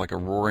 was like a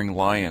roaring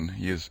lion.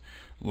 He is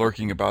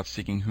lurking about,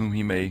 seeking whom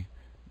he may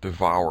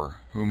devour,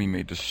 whom he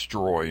may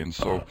destroy. And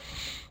so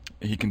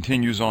he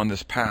continues on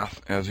this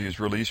path as he is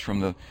released from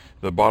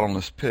the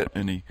bottomless pit,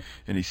 and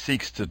he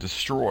seeks to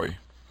destroy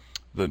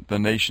the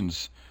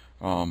nations,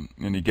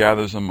 and he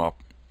gathers them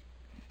up,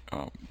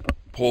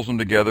 pulls them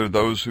together,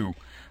 those who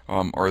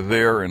are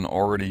there and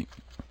already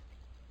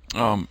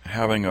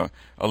having a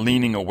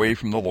leaning away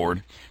from the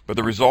Lord. But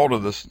the result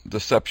of this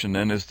deception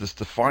then is this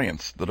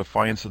defiance, the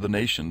defiance of the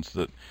nations,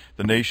 that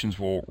the nations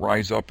will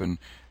rise up and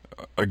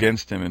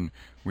against him. And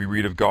we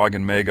read of Gog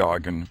and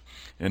Magog,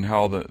 and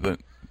how the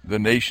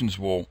nations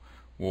will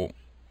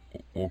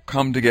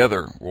come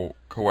together, will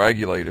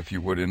coagulate, if you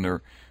would, in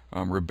their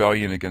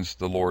rebellion against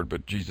the Lord.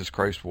 But Jesus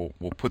Christ will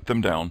put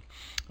them down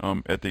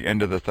at the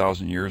end of the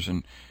 1,000 years,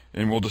 and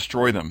will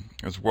destroy them,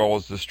 as well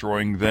as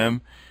destroying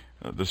them,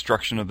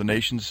 destruction of the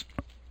nations.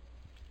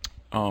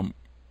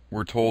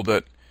 We're told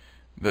that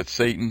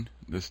Satan,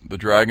 the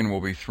dragon,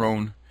 will be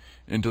thrown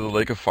into the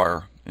lake of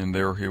fire, and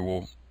there he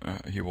will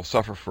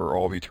suffer for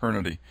all of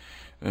eternity.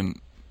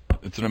 And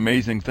it's an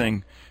amazing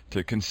thing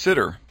to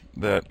consider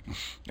that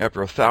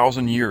after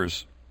 1,000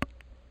 years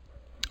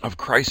of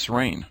Christ's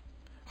reign,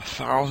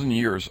 1,000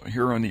 years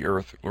here on the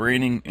earth,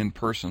 reigning in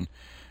person,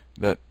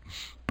 that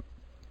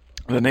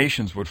the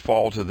nations would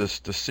fall to this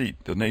deceit,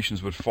 the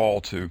nations would fall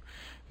to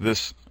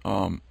this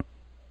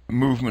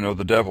movement of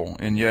the devil.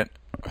 And yet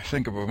I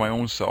think of my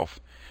own self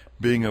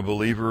being a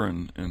believer,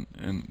 and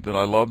that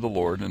I love the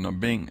Lord, and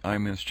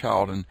I'm His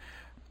child, and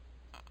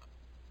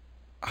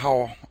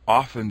how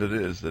often it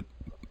is that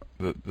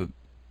the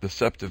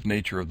deceptive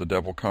nature of the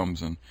devil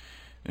comes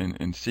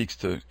and seeks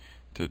to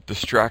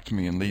distract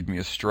me and lead me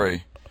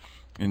astray.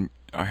 And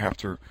I have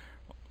to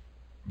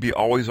be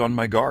always on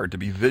my guard, to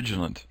be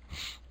vigilant,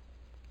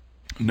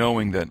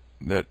 knowing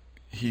that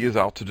he is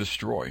out to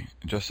destroy,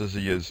 just as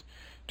he is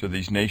to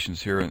these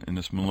nations here in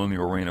this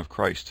millennial reign of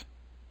Christ.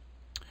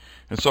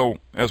 And so,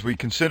 as we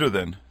consider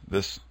then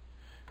this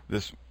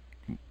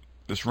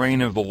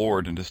reign of the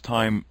Lord and this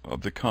time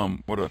of the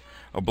come, what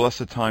a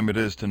blessed time it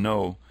is to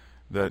know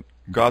that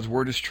God's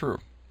word is true,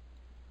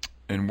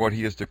 and what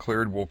He has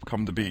declared will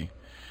come to be,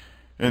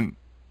 and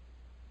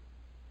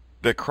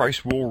that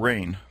Christ will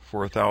reign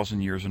for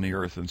 1,000 years on the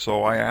earth. And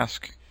so I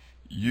ask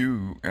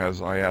you,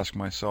 as I ask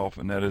myself,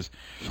 and that is,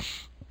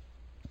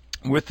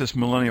 with this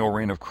millennial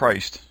reign of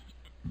Christ,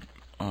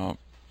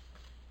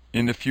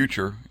 in the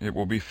future it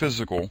will be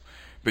physical,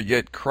 but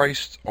yet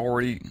Christ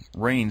already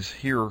reigns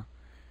here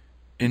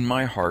in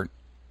my heart,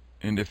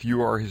 and if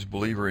you are His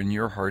believer in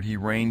your heart, He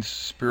reigns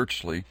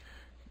spiritually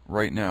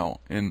right now.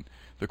 And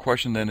the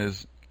question then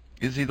is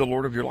He the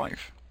Lord of your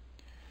life?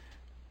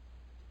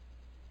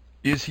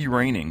 Is He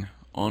reigning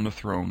on the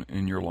throne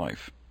in your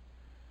life?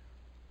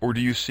 Or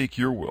do you seek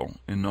your will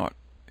and not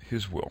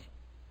His will?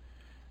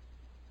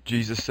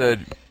 Jesus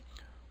said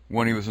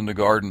when He was in the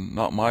garden,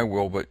 "Not my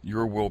will, but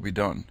your will be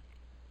done."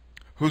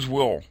 Whose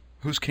will,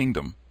 whose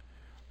kingdom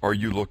are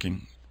you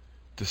looking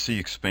to see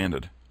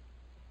expanded?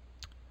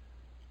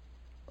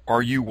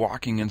 Are you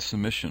walking in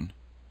submission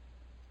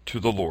to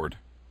the Lord?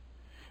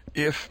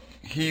 If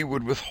He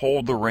would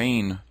withhold the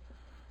rain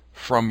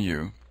from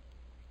you,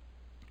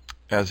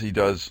 as He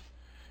does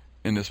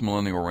in this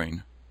millennial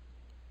reign,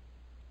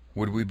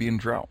 would we be in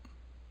drought?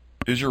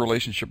 Is your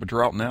relationship a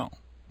drought now?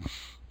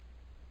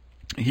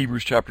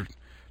 Hebrews chapter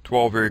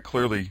 12, very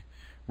clearly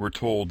we're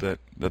told that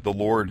the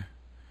Lord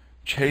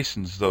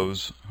chastens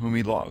those whom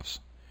He loves.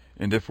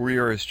 And if we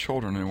are His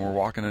children and we're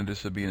walking in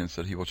disobedience,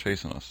 that He will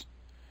chasten us.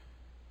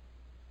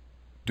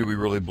 Do we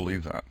really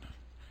believe that?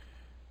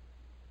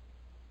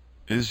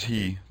 Is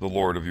He the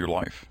Lord of your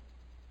life?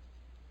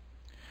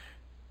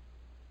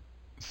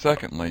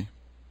 Secondly,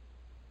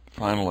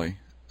 finally,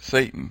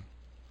 Satan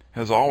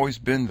has always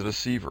been the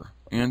deceiver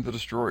and the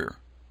destroyer.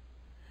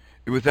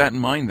 With that in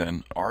mind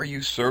then, are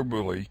you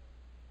soberly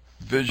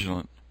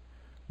vigilant,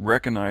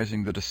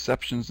 recognizing the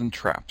deceptions and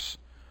traps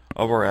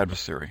of our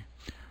adversary?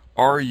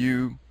 Are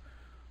you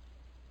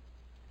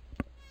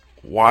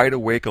wide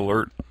awake,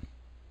 alert,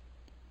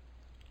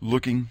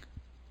 looking,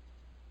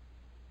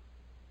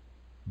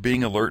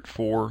 being alert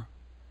for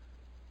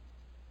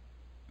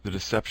the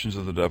deceptions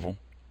of the devil?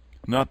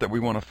 Not that we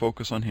want to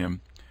focus on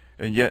him,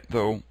 and yet,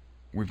 though,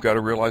 we've got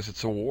to realize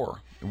it's a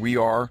war. We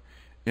are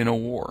in a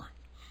war.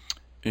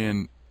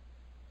 And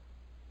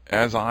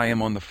as I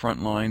am on the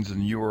front lines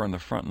and you are on the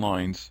front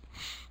lines,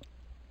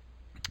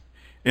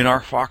 in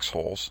our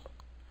foxholes,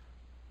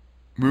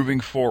 moving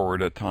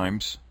forward at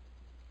times,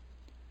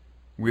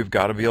 we've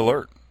got to be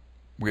alert.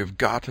 We have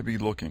got to be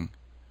looking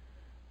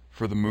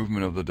for the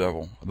movement of the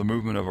devil, the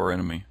movement of our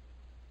enemy,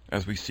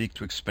 as we seek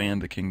to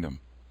expand the kingdom.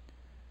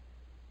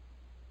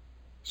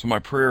 So my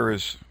prayer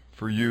is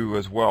for you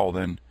as well,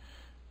 then,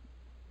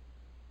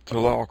 to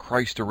allow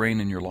Christ to reign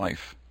in your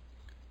life,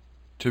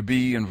 to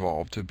be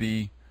involved, to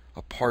be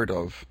a part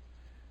of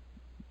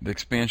the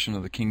expansion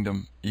of the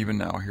kingdom even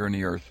now here on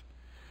the earth,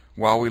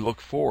 while we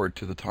look forward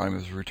to the time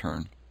of His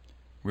return.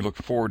 We look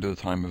forward to the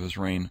time of His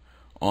reign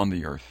on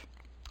the earth.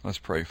 Let's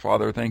pray.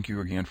 Father, thank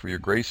you again for your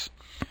grace.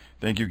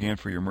 Thank you again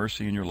for your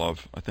mercy and your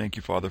love. I thank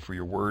you, Father, for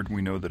your word.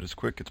 We know that it's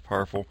quick, it's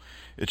powerful,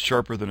 it's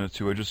sharper than a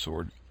two-edged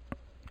sword.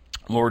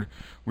 Lord,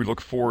 we look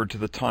forward to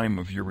the time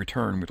of your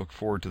return. We look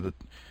forward to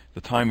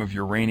the time of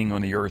your reigning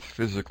on the earth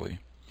physically.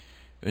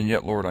 And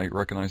yet, Lord, I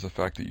recognize the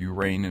fact that you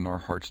reign in our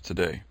hearts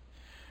today.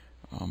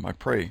 I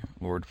pray,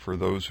 Lord, for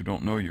those who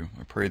don't know you.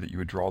 I pray that you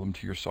would draw them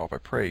to yourself. I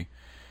pray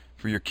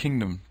for your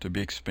kingdom to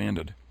be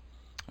expanded.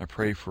 I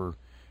pray for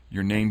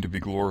your name to be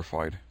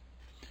glorified.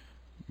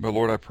 But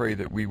Lord, I pray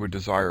that we would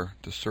desire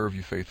to serve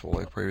you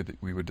faithfully. I pray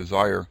that we would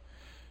desire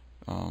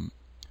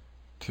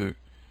to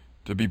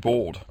be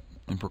bold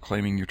in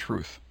proclaiming your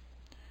truth.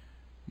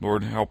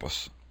 Lord, help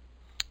us.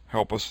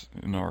 Help us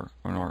in our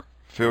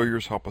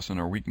failures. Help us in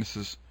our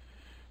weaknesses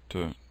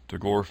to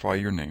glorify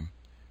your name.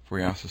 For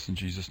we ask this in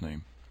Jesus'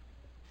 name.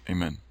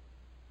 Amen.